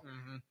now.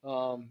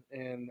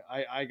 And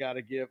I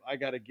gotta give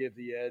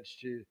the edge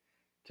to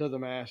the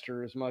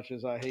master, as much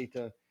as I hate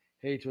to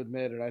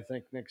admit it. I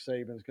think Nick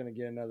Saban's going to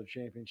get another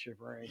championship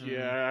ring.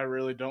 Yeah, I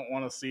really don't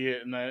want to see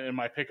it in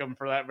my pick 'em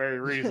for that very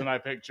reason. I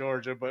picked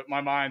Georgia, but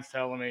my mind's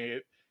telling me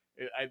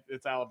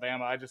it's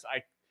Alabama.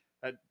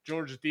 That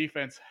Georgia's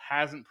defense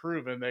hasn't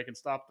proven they can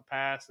stop the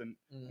pass, and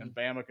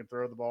Bama can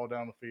throw the ball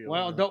down the field.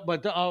 Well,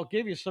 I'll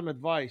give you some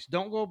advice.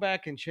 Don't go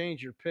back and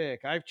change your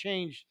pick. I've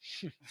changed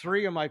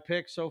 3 of my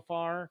picks so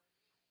far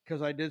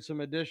because I did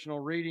some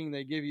additional reading.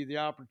 They give you the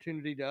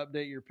opportunity to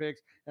update your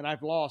picks, and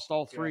I've lost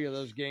all 3 of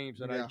those games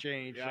that I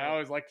changed. Yeah, I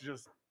always like to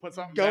just put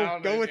something go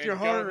down. Go with your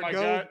heart, or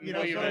go.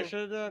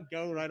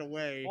 Go right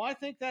away. Well, I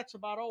think that's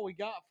about all we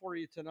got for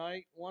you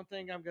tonight. One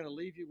thing I'm going to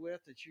leave you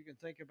with that you can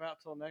think about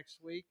till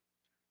next week: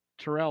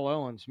 Terrell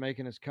Owens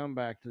making his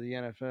comeback to the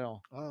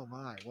NFL. Oh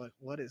my,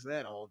 what is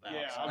that all about?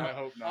 Yeah, I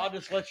hope not. I'll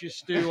just let you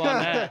stew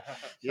on that.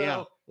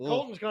 Yeah,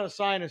 Colton's going to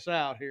sign us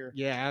out here.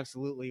 Yeah,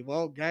 absolutely.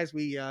 Well, guys,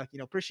 we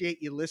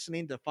appreciate you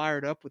listening to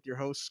Fired Up with your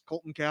hosts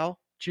Colton Cal,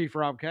 Chief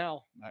Rob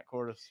Cal, Matt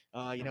Cordis.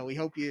 We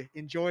hope you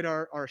enjoyed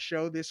our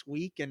show this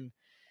week, and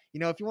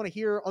if you want to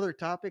hear other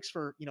topics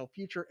for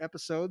future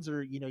episodes,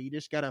 or you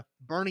just got a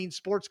burning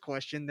sports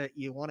question that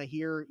you want to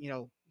hear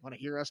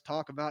us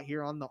talk about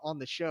here on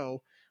the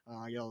show.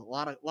 A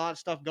lot of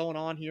stuff going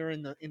on here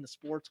in the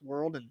sports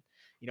world, and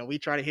we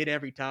try to hit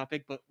every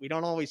topic, but we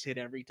don't always hit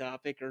every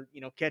topic or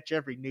catch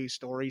every news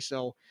story.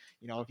 So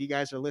if you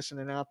guys are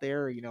listening out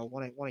there,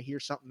 want to hear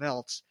something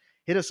else,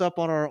 hit us up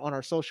on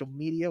our social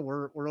media.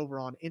 We're over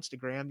on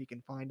Instagram. You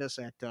can find us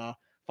at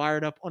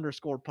Fired Up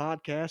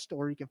 _podcast,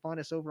 or you can find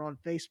us over on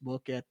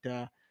Facebook at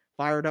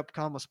Fired Up,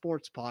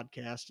 Sports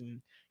Podcast,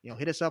 and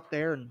hit us up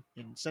there and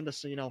send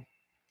us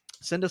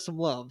send us some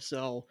love.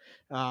 So,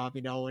 and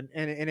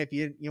if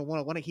you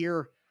want to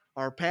hear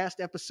our past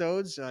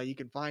episodes, you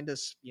can find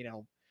us,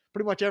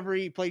 pretty much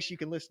every place you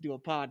can listen to a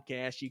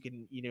podcast. You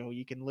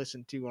can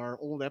listen to our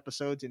old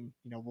episodes, and,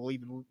 we'll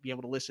even be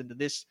able to listen to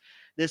this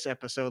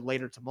episode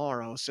later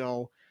tomorrow.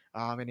 So,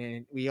 and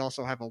then we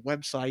also have a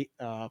website,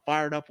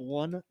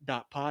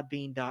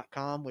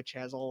 firedup1.podbean.com, which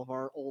has all of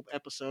our old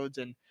episodes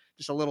and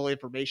just a little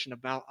information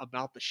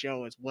about the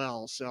show as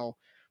well. So,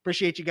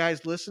 appreciate you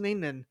guys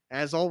listening, and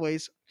as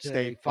always,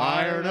 stay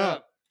fired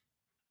up.